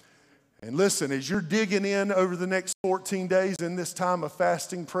 And listen, as you're digging in over the next 14 days in this time of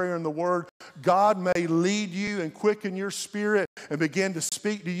fasting, prayer, and the Word, God may lead you and quicken your spirit and begin to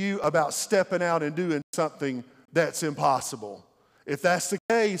speak to you about stepping out and doing something that's impossible. If that's the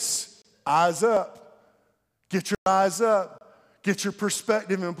case, eyes up. Get your eyes up. Get your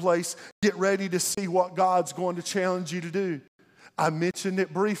perspective in place. Get ready to see what God's going to challenge you to do. I mentioned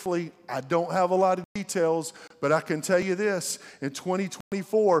it briefly. I don't have a lot of details, but I can tell you this. In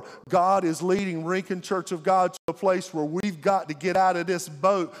 2024, God is leading Lincoln Church of God to a place where we've got to get out of this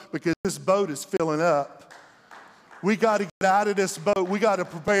boat, because this boat is filling up. We got to get out of this boat. We got to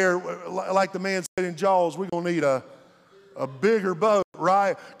prepare, like the man said in Jaws, we're going to need a bigger boat,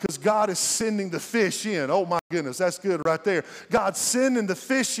 right? Because God is sending the fish in. Oh my goodness, that's good right there. God's sending the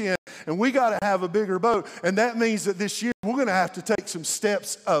fish in, and we got to have a bigger boat. And that means that this year we're going to have to take some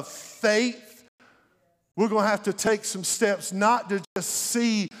steps of faith. We're going to have to take some steps not to just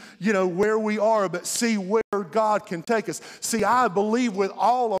see, where we are, but see where God can take us. See, I believe with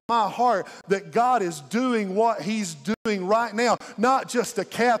all of my heart that God is doing what he's doing right now, not just to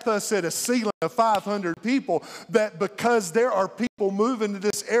cap us at a ceiling of 500 people, that because there are people moving to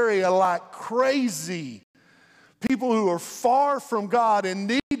this area like crazy. People who are far from God and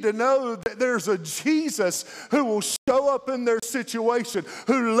need to know that there's a Jesus who will show up in their situation,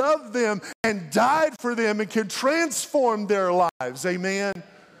 who loved them and died for them and can transform their lives. Amen?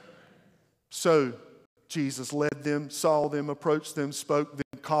 So Jesus led them, saw them, approached them, spoke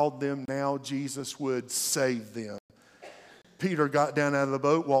them, called them. Now Jesus would save them. Peter got down out of the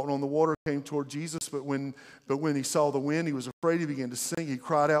boat, walked on the water, came toward Jesus, but when he saw the wind, he was afraid. He began to sink. He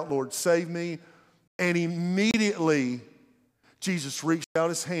cried out, "Lord, save me." And immediately, Jesus reached out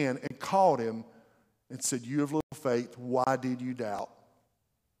his hand and caught him and said, "You have little faith, why did you doubt?"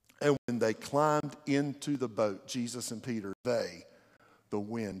 And when they climbed into the boat, Jesus and Peter, the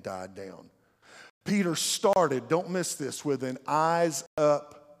wind died down. Peter started, don't miss this, with an eyes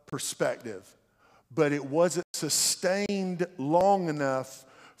up perspective. But it wasn't sustained long enough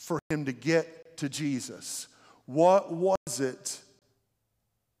for him to get to Jesus. What was it?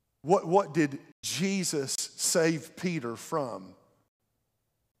 What did Jesus save Peter from?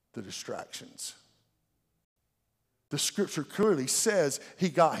 The distractions. The scripture clearly says he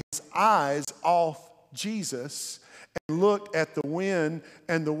got his eyes off Jesus and looked at the wind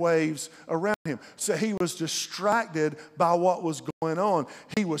and the waves around him. So he was distracted by what was going on.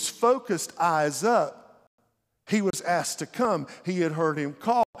 He was focused, eyes up. He was asked to come. He had heard him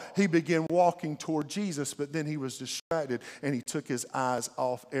call. He began walking toward Jesus, but then he was distracted and he took his eyes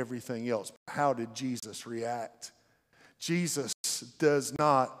off everything else. How did Jesus react? Jesus does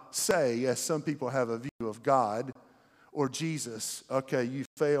not say, as some people have a view of God, or Jesus, okay, you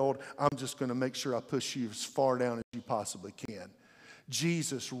failed. I'm just going to make sure I push you as far down as you possibly can.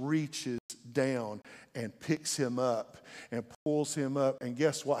 Jesus reaches down and picks him up and pulls him up. And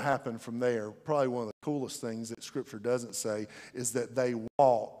guess what happened from there? Probably one of the coolest things that Scripture doesn't say is that they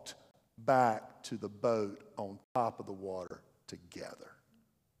walked back to the boat on top of the water together.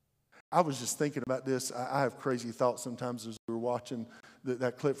 I was just thinking about this. I have crazy thoughts sometimes as we were watching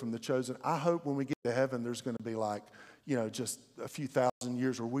that clip from The Chosen. I hope when we get to heaven there's going to be like, just a few thousand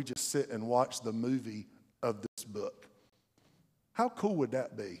years where we just sit and watch the movie of this book. How cool would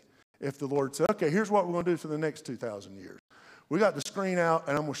that be if the Lord said, okay, here's what we're going to do for the next 2,000 years. We got the screen out,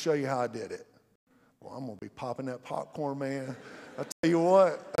 and I'm going to show you how I did it. Well, I'm going to be popping that popcorn, man. I tell you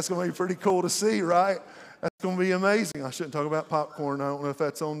what, that's going to be pretty cool to see, right? That's going to be amazing. I shouldn't talk about popcorn. I don't know if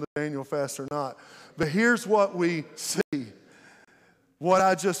that's on the Daniel fast or not. But here's what we see. What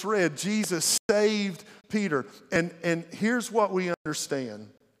I just read, Jesus saved Peter. And here's what we understand.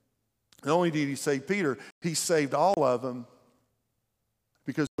 Not only did he save Peter, he saved all of them.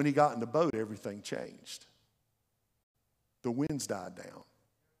 Because when he got in the boat, everything changed. The winds died down.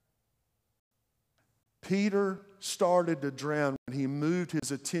 Peter started to drown when he moved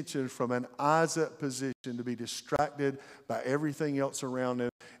his attention from an eyes-up position to be distracted by everything else around him.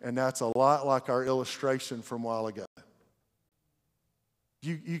 And that's a lot like our illustration from a while ago.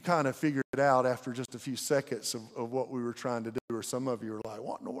 You kind of figured it out after just a few seconds of what we were trying to do. Or some of you were like,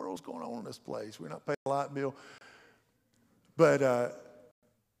 what in the world's going on in this place? We're not paying a light bill. But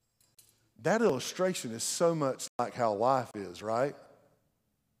that illustration is so much like how life is, right?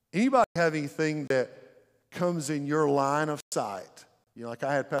 Anybody have anything that comes in your line of sight? You know, like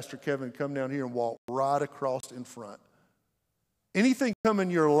I had Pastor Kevin come down here and walk right across in front. Anything come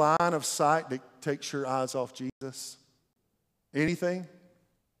in your line of sight that takes your eyes off Jesus? Anything?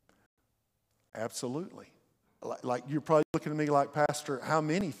 Absolutely. Like you're probably looking at me like, Pastor, how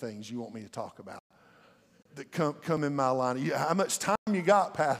many things you want me to talk about that come in my line? How much time you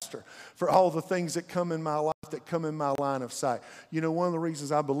got, Pastor, for all the things that come in my life, that come in my line of sight? You know, one of the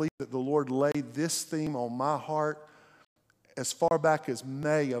reasons I believe that the Lord laid this theme on my heart as far back as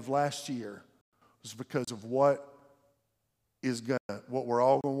May of last year was because of what we're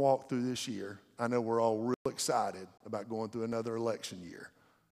all going to walk through this year. I know we're all real excited about going through another election year.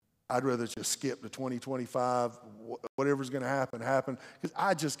 I'd rather just skip to 2025, whatever's going to happen, because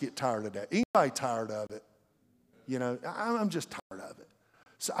I just get tired of that. Anybody tired of it? You know, I'm just tired of it.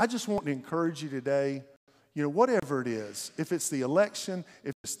 So I just want to encourage you today, you know, whatever it is, if it's the election,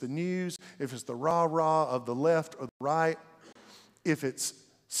 if it's the news, if it's the rah-rah of the left or the right, if it's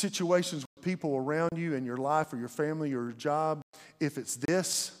situations with people around you in your life or your family or your job, if it's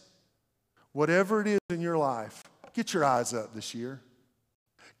this, whatever it is in your life, get your eyes up this year.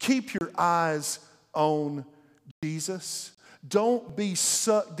 Keep your eyes on Jesus. Don't be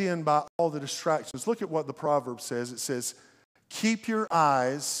sucked in by all the distractions. Look at what the proverb says. It says, keep your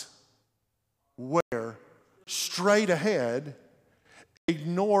eyes where? Straight ahead.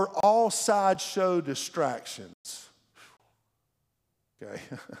 Ignore all sideshow distractions. Okay.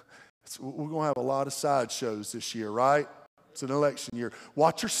 We're going to have a lot of sideshows this year, right? It's an election year.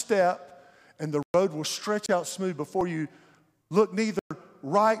 Watch your step, and the road will stretch out smooth before you. Look neither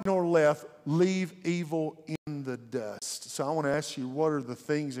right nor left, leave evil in the dust. So I want to ask you, what are the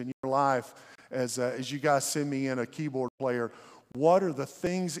things in your life, as you guys send me in a keyboard player, what are the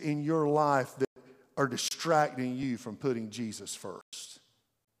things in your life that are distracting you from putting Jesus first?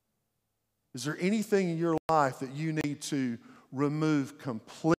 Is there anything in your life that you need to remove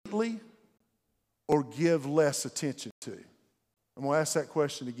completely or give less attention to? I'm going to ask that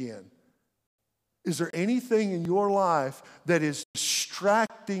question again. Is there anything in your life that is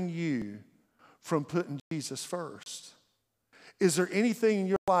distracting you from putting Jesus first? Is there anything in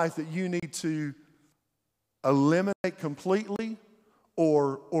your life that you need to eliminate completely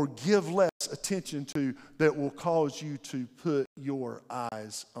or give less attention to that will cause you to put your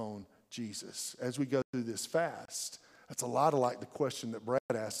eyes on Jesus as we go through this fast? That's a lot of like the question that Brad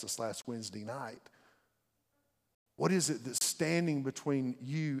asked us last Wednesday night. What is it that's standing between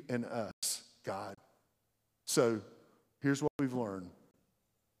you and us, God? So here's what we've learned.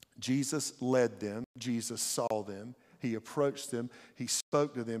 Jesus led them. Jesus saw them. He approached them. He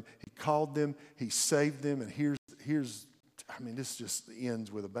spoke to them. He called them. He saved them. And this just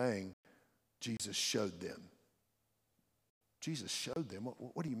ends with a bang. Jesus showed them. Jesus showed them.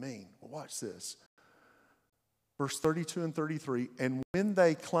 What do you mean? Well, watch this. Verse 32 and 33, and when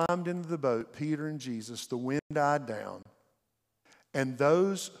they climbed into the boat, Peter and Jesus, the wind died down, and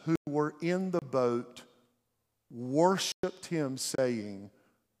those who were in the boat worshiped him, saying,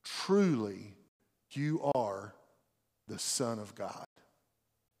 truly, you are the Son of God.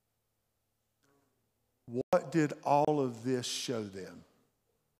 What did all of this show them?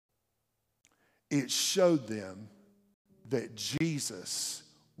 It showed them that Jesus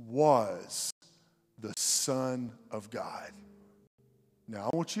was the Son of God. Now,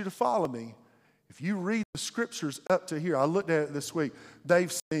 I want you to follow me. If you read the scriptures up to here, I looked at it this week.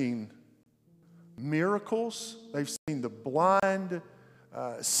 They've seen miracles. They've seen the blind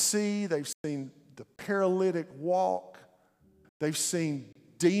see. They've seen the paralytic walk. They've seen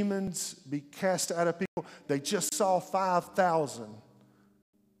demons be cast out of people. They just saw 5,000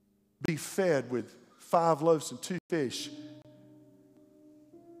 be fed with 5 loaves and 2 fish.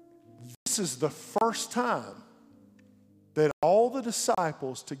 This is the first time that all the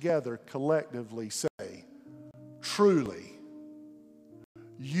disciples together collectively say, truly,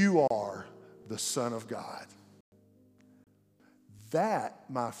 you are the Son of God. That,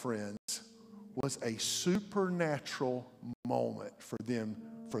 my friends, was a supernatural moment for them,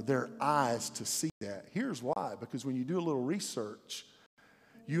 for their eyes to see that. Here's why. Because when you do a little research,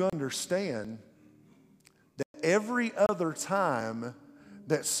 you understand that every other time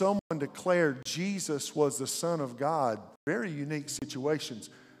that someone declared Jesus was the Son of God. Very unique situations.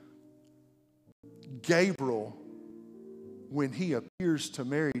 Gabriel, when he appears to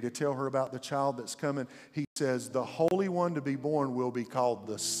Mary to tell her about the child that's coming, he says, the Holy One to be born will be called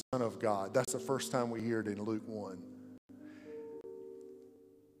the Son of God. That's the first time we hear it in Luke 1.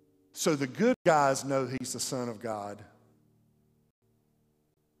 So the good guys know he's the Son of God.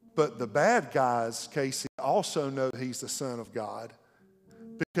 But the bad guys, Casey, also know he's the Son of God.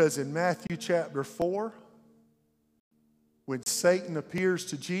 Because in Matthew chapter 4, when Satan appears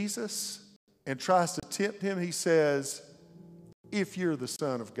to Jesus and tries to tempt him, he says, if you're the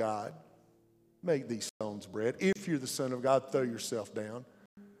Son of God, make these stones bread. If you're the Son of God, throw yourself down.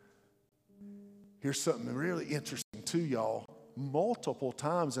 Here's something really interesting too, y'all. Multiple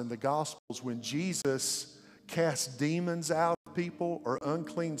times in the Gospels when Jesus cast demons out of people or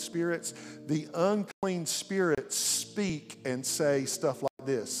unclean spirits, the unclean spirits speak and say stuff like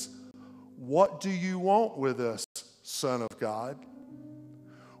this. What do you want with us, Son of God?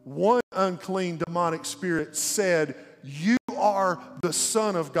 One unclean demonic spirit said, you are the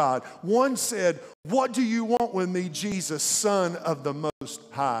Son of God. One said, what do you want with me, Jesus, Son of the Most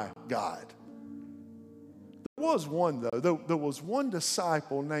High God? There was one, though. There was one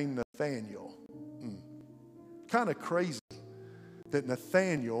disciple named Nathaniel. Kind of crazy that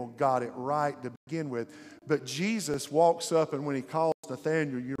Nathaniel got it right to begin with. But Jesus walks up, and when he calls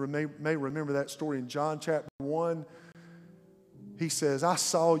Nathaniel, you may remember that story in John chapter 1. He says, I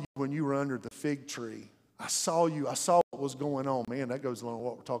saw you when you were under the fig tree. I saw you. I saw what was going on. Man, that goes along with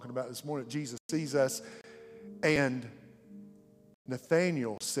what we're talking about this morning. Jesus sees us. And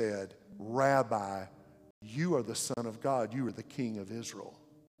Nathaniel said, Rabbi, you are the Son of God. You are the King of Israel.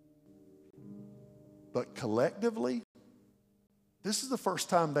 But collectively, this is the first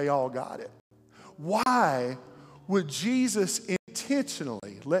time they all got it. Why would Jesus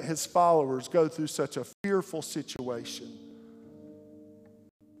intentionally let his followers go through such a fearful situation?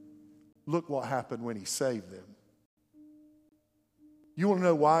 Look what happened when he saved them. You want to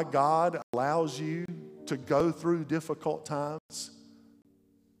know why God allows you to go through difficult times?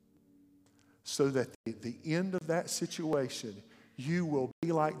 So that at the end of that situation, you will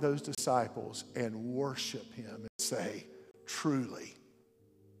be like those disciples and worship him and say, truly,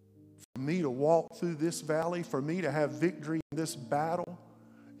 for me to walk through this valley, for me to have victory in this battle,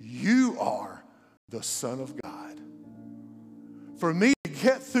 you are the Son of God. For me to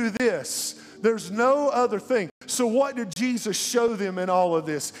get through this, there's no other thing. So what did Jesus show them in all of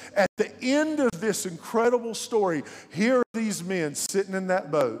this? At the end of this incredible story, here are these men sitting in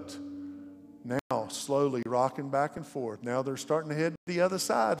that boat, now slowly rocking back and forth. Now they're starting to head to the other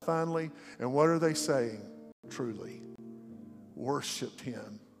side finally. And what are they saying? Truly, worship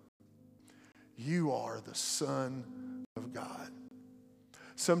him. You are the Son of God.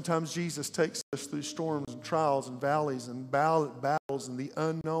 Sometimes Jesus takes us through storms and trials and valleys and battles and the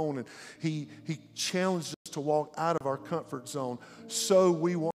unknown. And he challenges us to walk out of our comfort zone so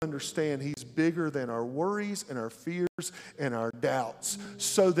we will understand he's bigger than our worries and our fears and our doubts.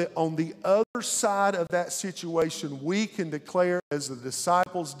 So that on the other side of that situation, we can declare, as the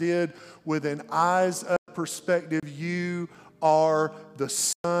disciples did, with an eyes up perspective, you are the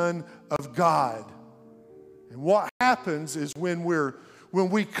Son of God. And what happens is when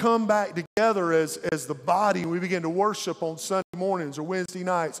we come back together as the body, we begin to worship on Sunday mornings or Wednesday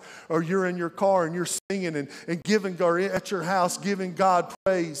nights, or you're in your car and you're singing and giving God, at your house, giving God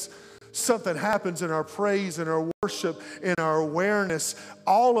praise. Something happens in our praise and our worship, in our awareness.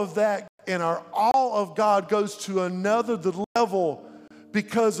 All of that and our all of God goes to another level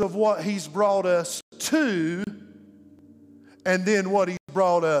because of what he's brought us to and then what he's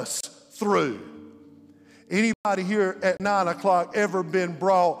brought us through. Anybody here at 9 o'clock ever been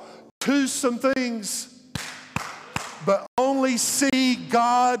brought to some things, but only see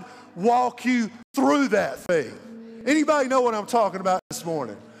God walk you through that thing? Anybody know what I'm talking about this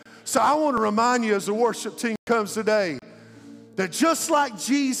morning? So I want to remind you as the worship team comes today that just like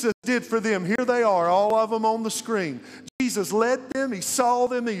Jesus did for them, here they are, all of them on the screen. Jesus led them, he saw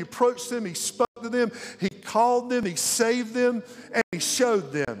them, he approached them, he spoke to them, he called them, he saved them, and he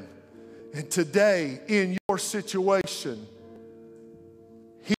showed them. And today, in your situation,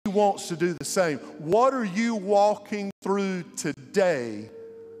 he wants to do the same. What are you walking through today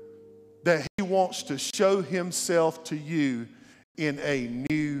that he wants to show himself to you in a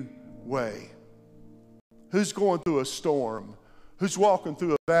new way? Who's going through a storm? Who's walking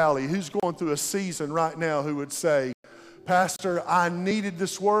through a valley? Who's going through a season right now who would say, Pastor, I needed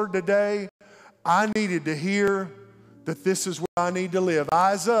this word today. I needed to hear that this is where I need to live.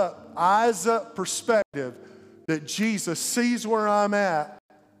 Eyes up perspective that Jesus sees where I'm at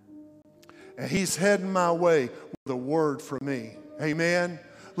and he's heading my way with a word for me. Amen.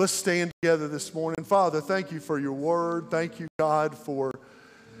 Let's stand together this morning. Father, thank you for your word. Thank you, God, for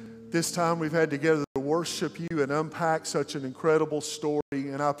this time we've had together to worship you and unpack such an incredible story.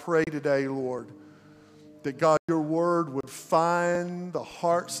 And I pray today, Lord, that God, your word would find the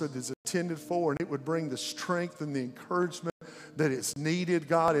hearts that it's intended for, and it would bring the strength and the encouragement that it's needed,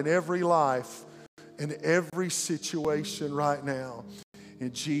 God, in every life, in every situation right now.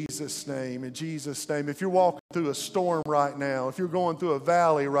 In Jesus' name, in Jesus' name. If you're walking through a storm right now, if you're going through a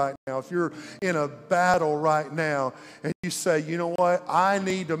valley right now, if you're in a battle right now, and you say, you know what, I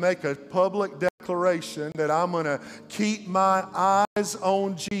need to make a public declaration that I'm going to keep my eyes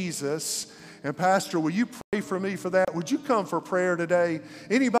on Jesus. And Pastor, will you pray for me for that? Would you come for prayer today?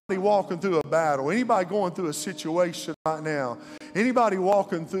 Anybody walking through a battle? Anybody going through a situation right now? Anybody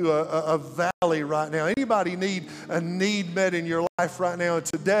walking through a valley right now? Anybody need a need met in your life right now? And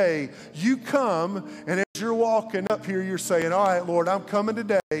today, you come, and as you're walking up here, you're saying, all right, Lord, I'm coming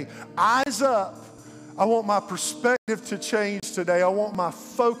today. Eyes up. I want my perspective to change today. I want my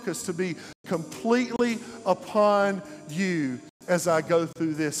focus to be completely upon you as I go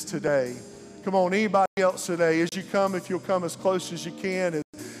through this today. Come on, anybody else today, as you come, if you'll come as close as you can,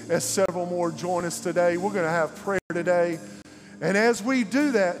 as several more join us today, we're going to have prayer today. And as we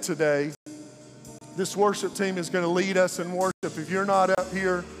do that today, this worship team is going to lead us in worship. If you're not up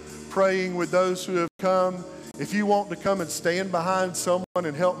here praying with those who have come, if you want to come and stand behind someone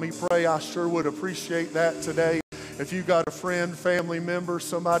and help me pray, I sure would appreciate that today. If you've got a friend, family member,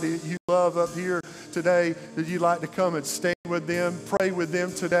 somebody that you love up here today, that you'd like to come and stand with them, pray with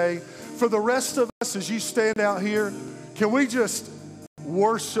them today. For the rest of us, as you stand out here, can we just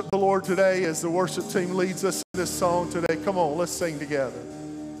worship the Lord today as the worship team leads us in this song today? Come on, let's sing together.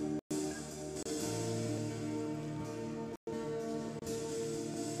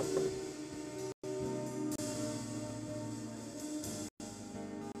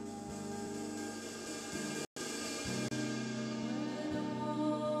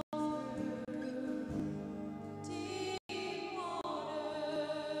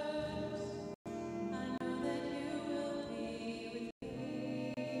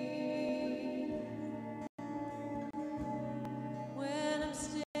 When I'm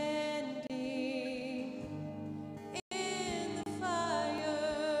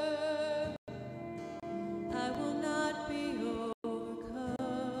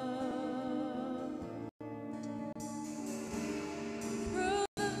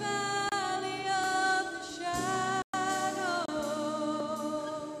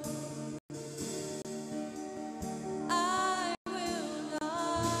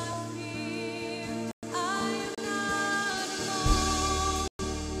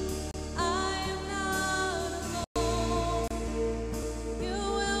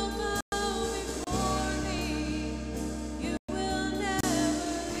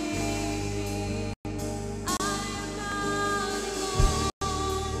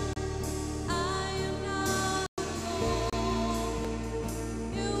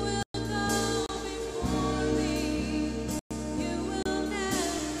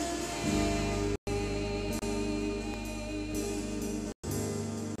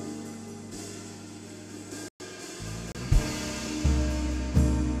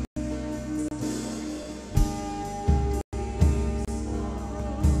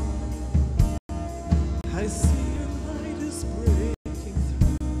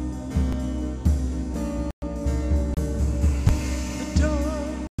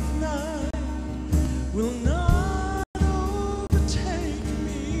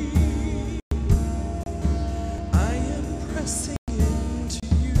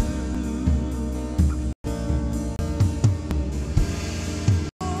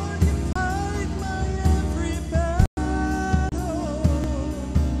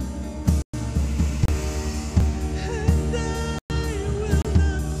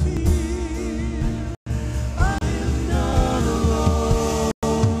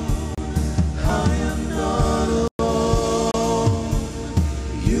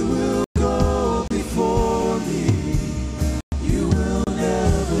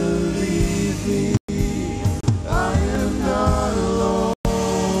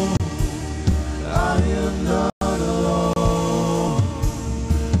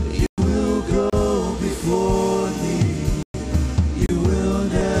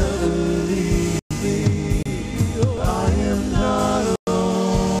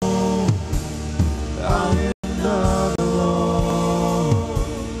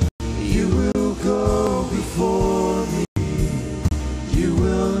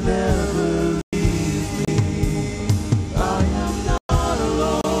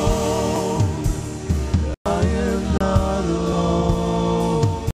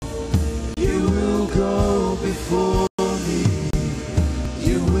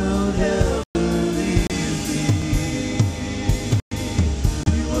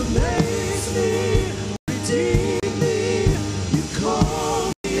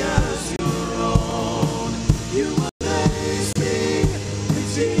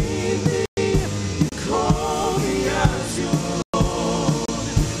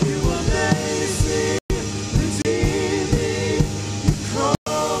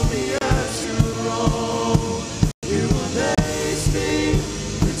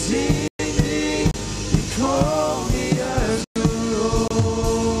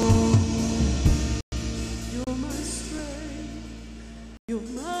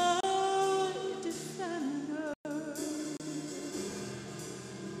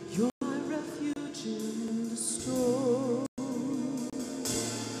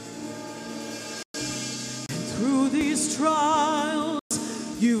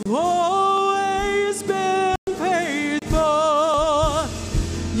You've always been faithful.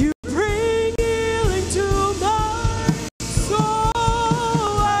 You bring healing to my soul.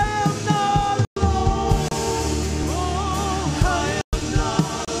 I am not alone. Oh, I am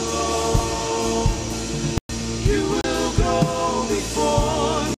not alone. You will go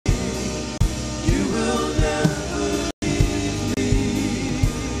before me. You will never leave me.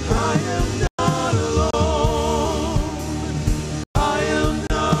 I am not alone. I am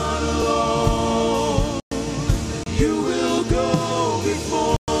not alone. You will go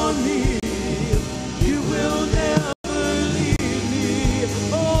before me. You will never leave me.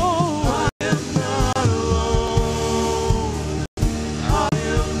 Oh, I am not alone. I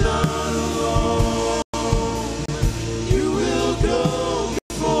am not alone. You will go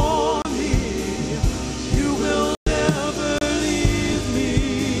before me. You will never leave me.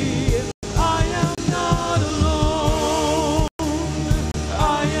 I am not alone.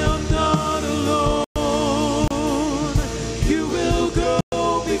 I am not alone. You will go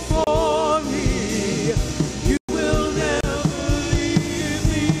before me. You will never leave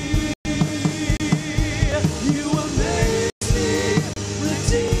me. You amaze me,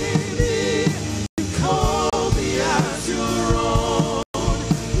 redeem me. You call me as your own.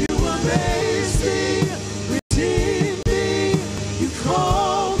 You amaze me, redeem me. You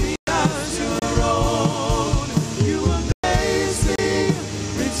call me as your own. You amaze me,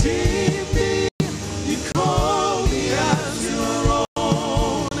 redeem me. You call me as your own.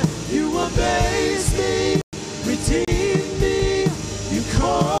 You amaze me, redeem me. You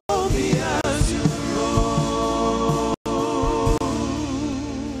call me as your own.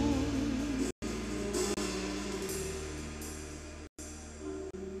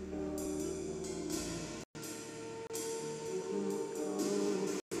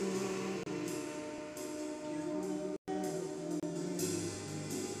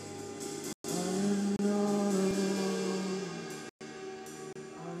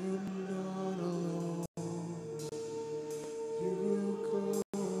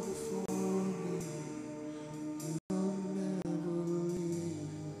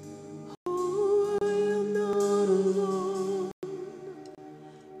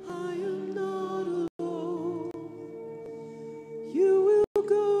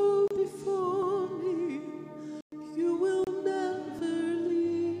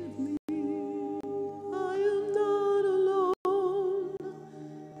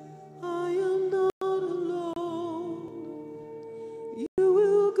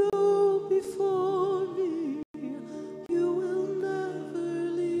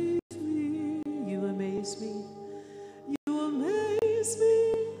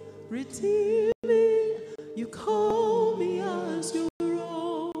 Redeem me, you call me as your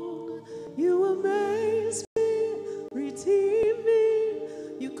own. You amaze me, redeem me,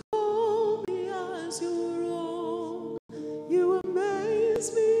 you call me as your own. You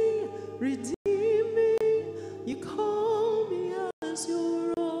amaze me, redeem me, you call me as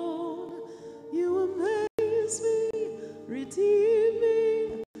your own. You amaze me, redeem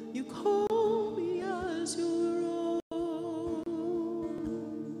me, you call me as your own.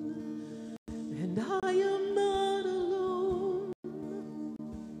 And I am not alone.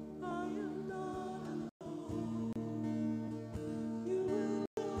 I am not alone. You will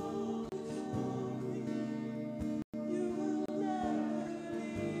go before me. You will never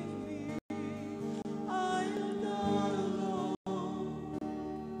leave me. I am not alone.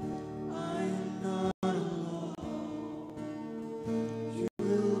 I am not alone. You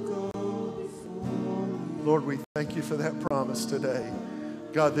will go before me. Lord, we thank you for that promise today.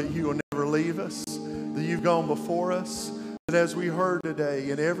 God, that you will never leave us, that you've gone before us, that as we heard today,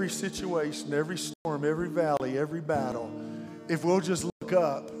 in every situation, every storm, every valley, every battle, if we'll just look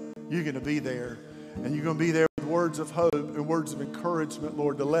up, you're going to be there. And you're going to be there with words of hope and words of encouragement,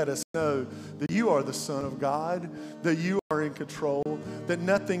 Lord, to let us know that you are the Son of God, that you are in control, that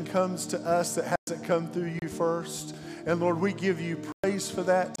nothing comes to us that hasn't come through you first. And Lord, we give you praise for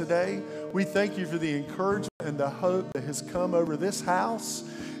that today. We thank you for the encouragement and the hope that has come over this house.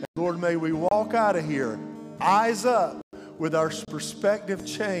 And Lord, may we walk out of here, eyes up, with our perspective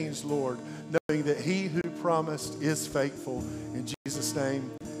changed, Lord, knowing that he who promised is faithful. In Jesus'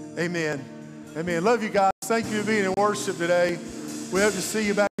 name, amen. Amen. Love you guys. Thank you for being in worship today. We hope to see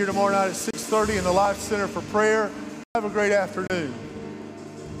you back here tomorrow night at 6:30 in the Life Center for prayer. Have a great afternoon.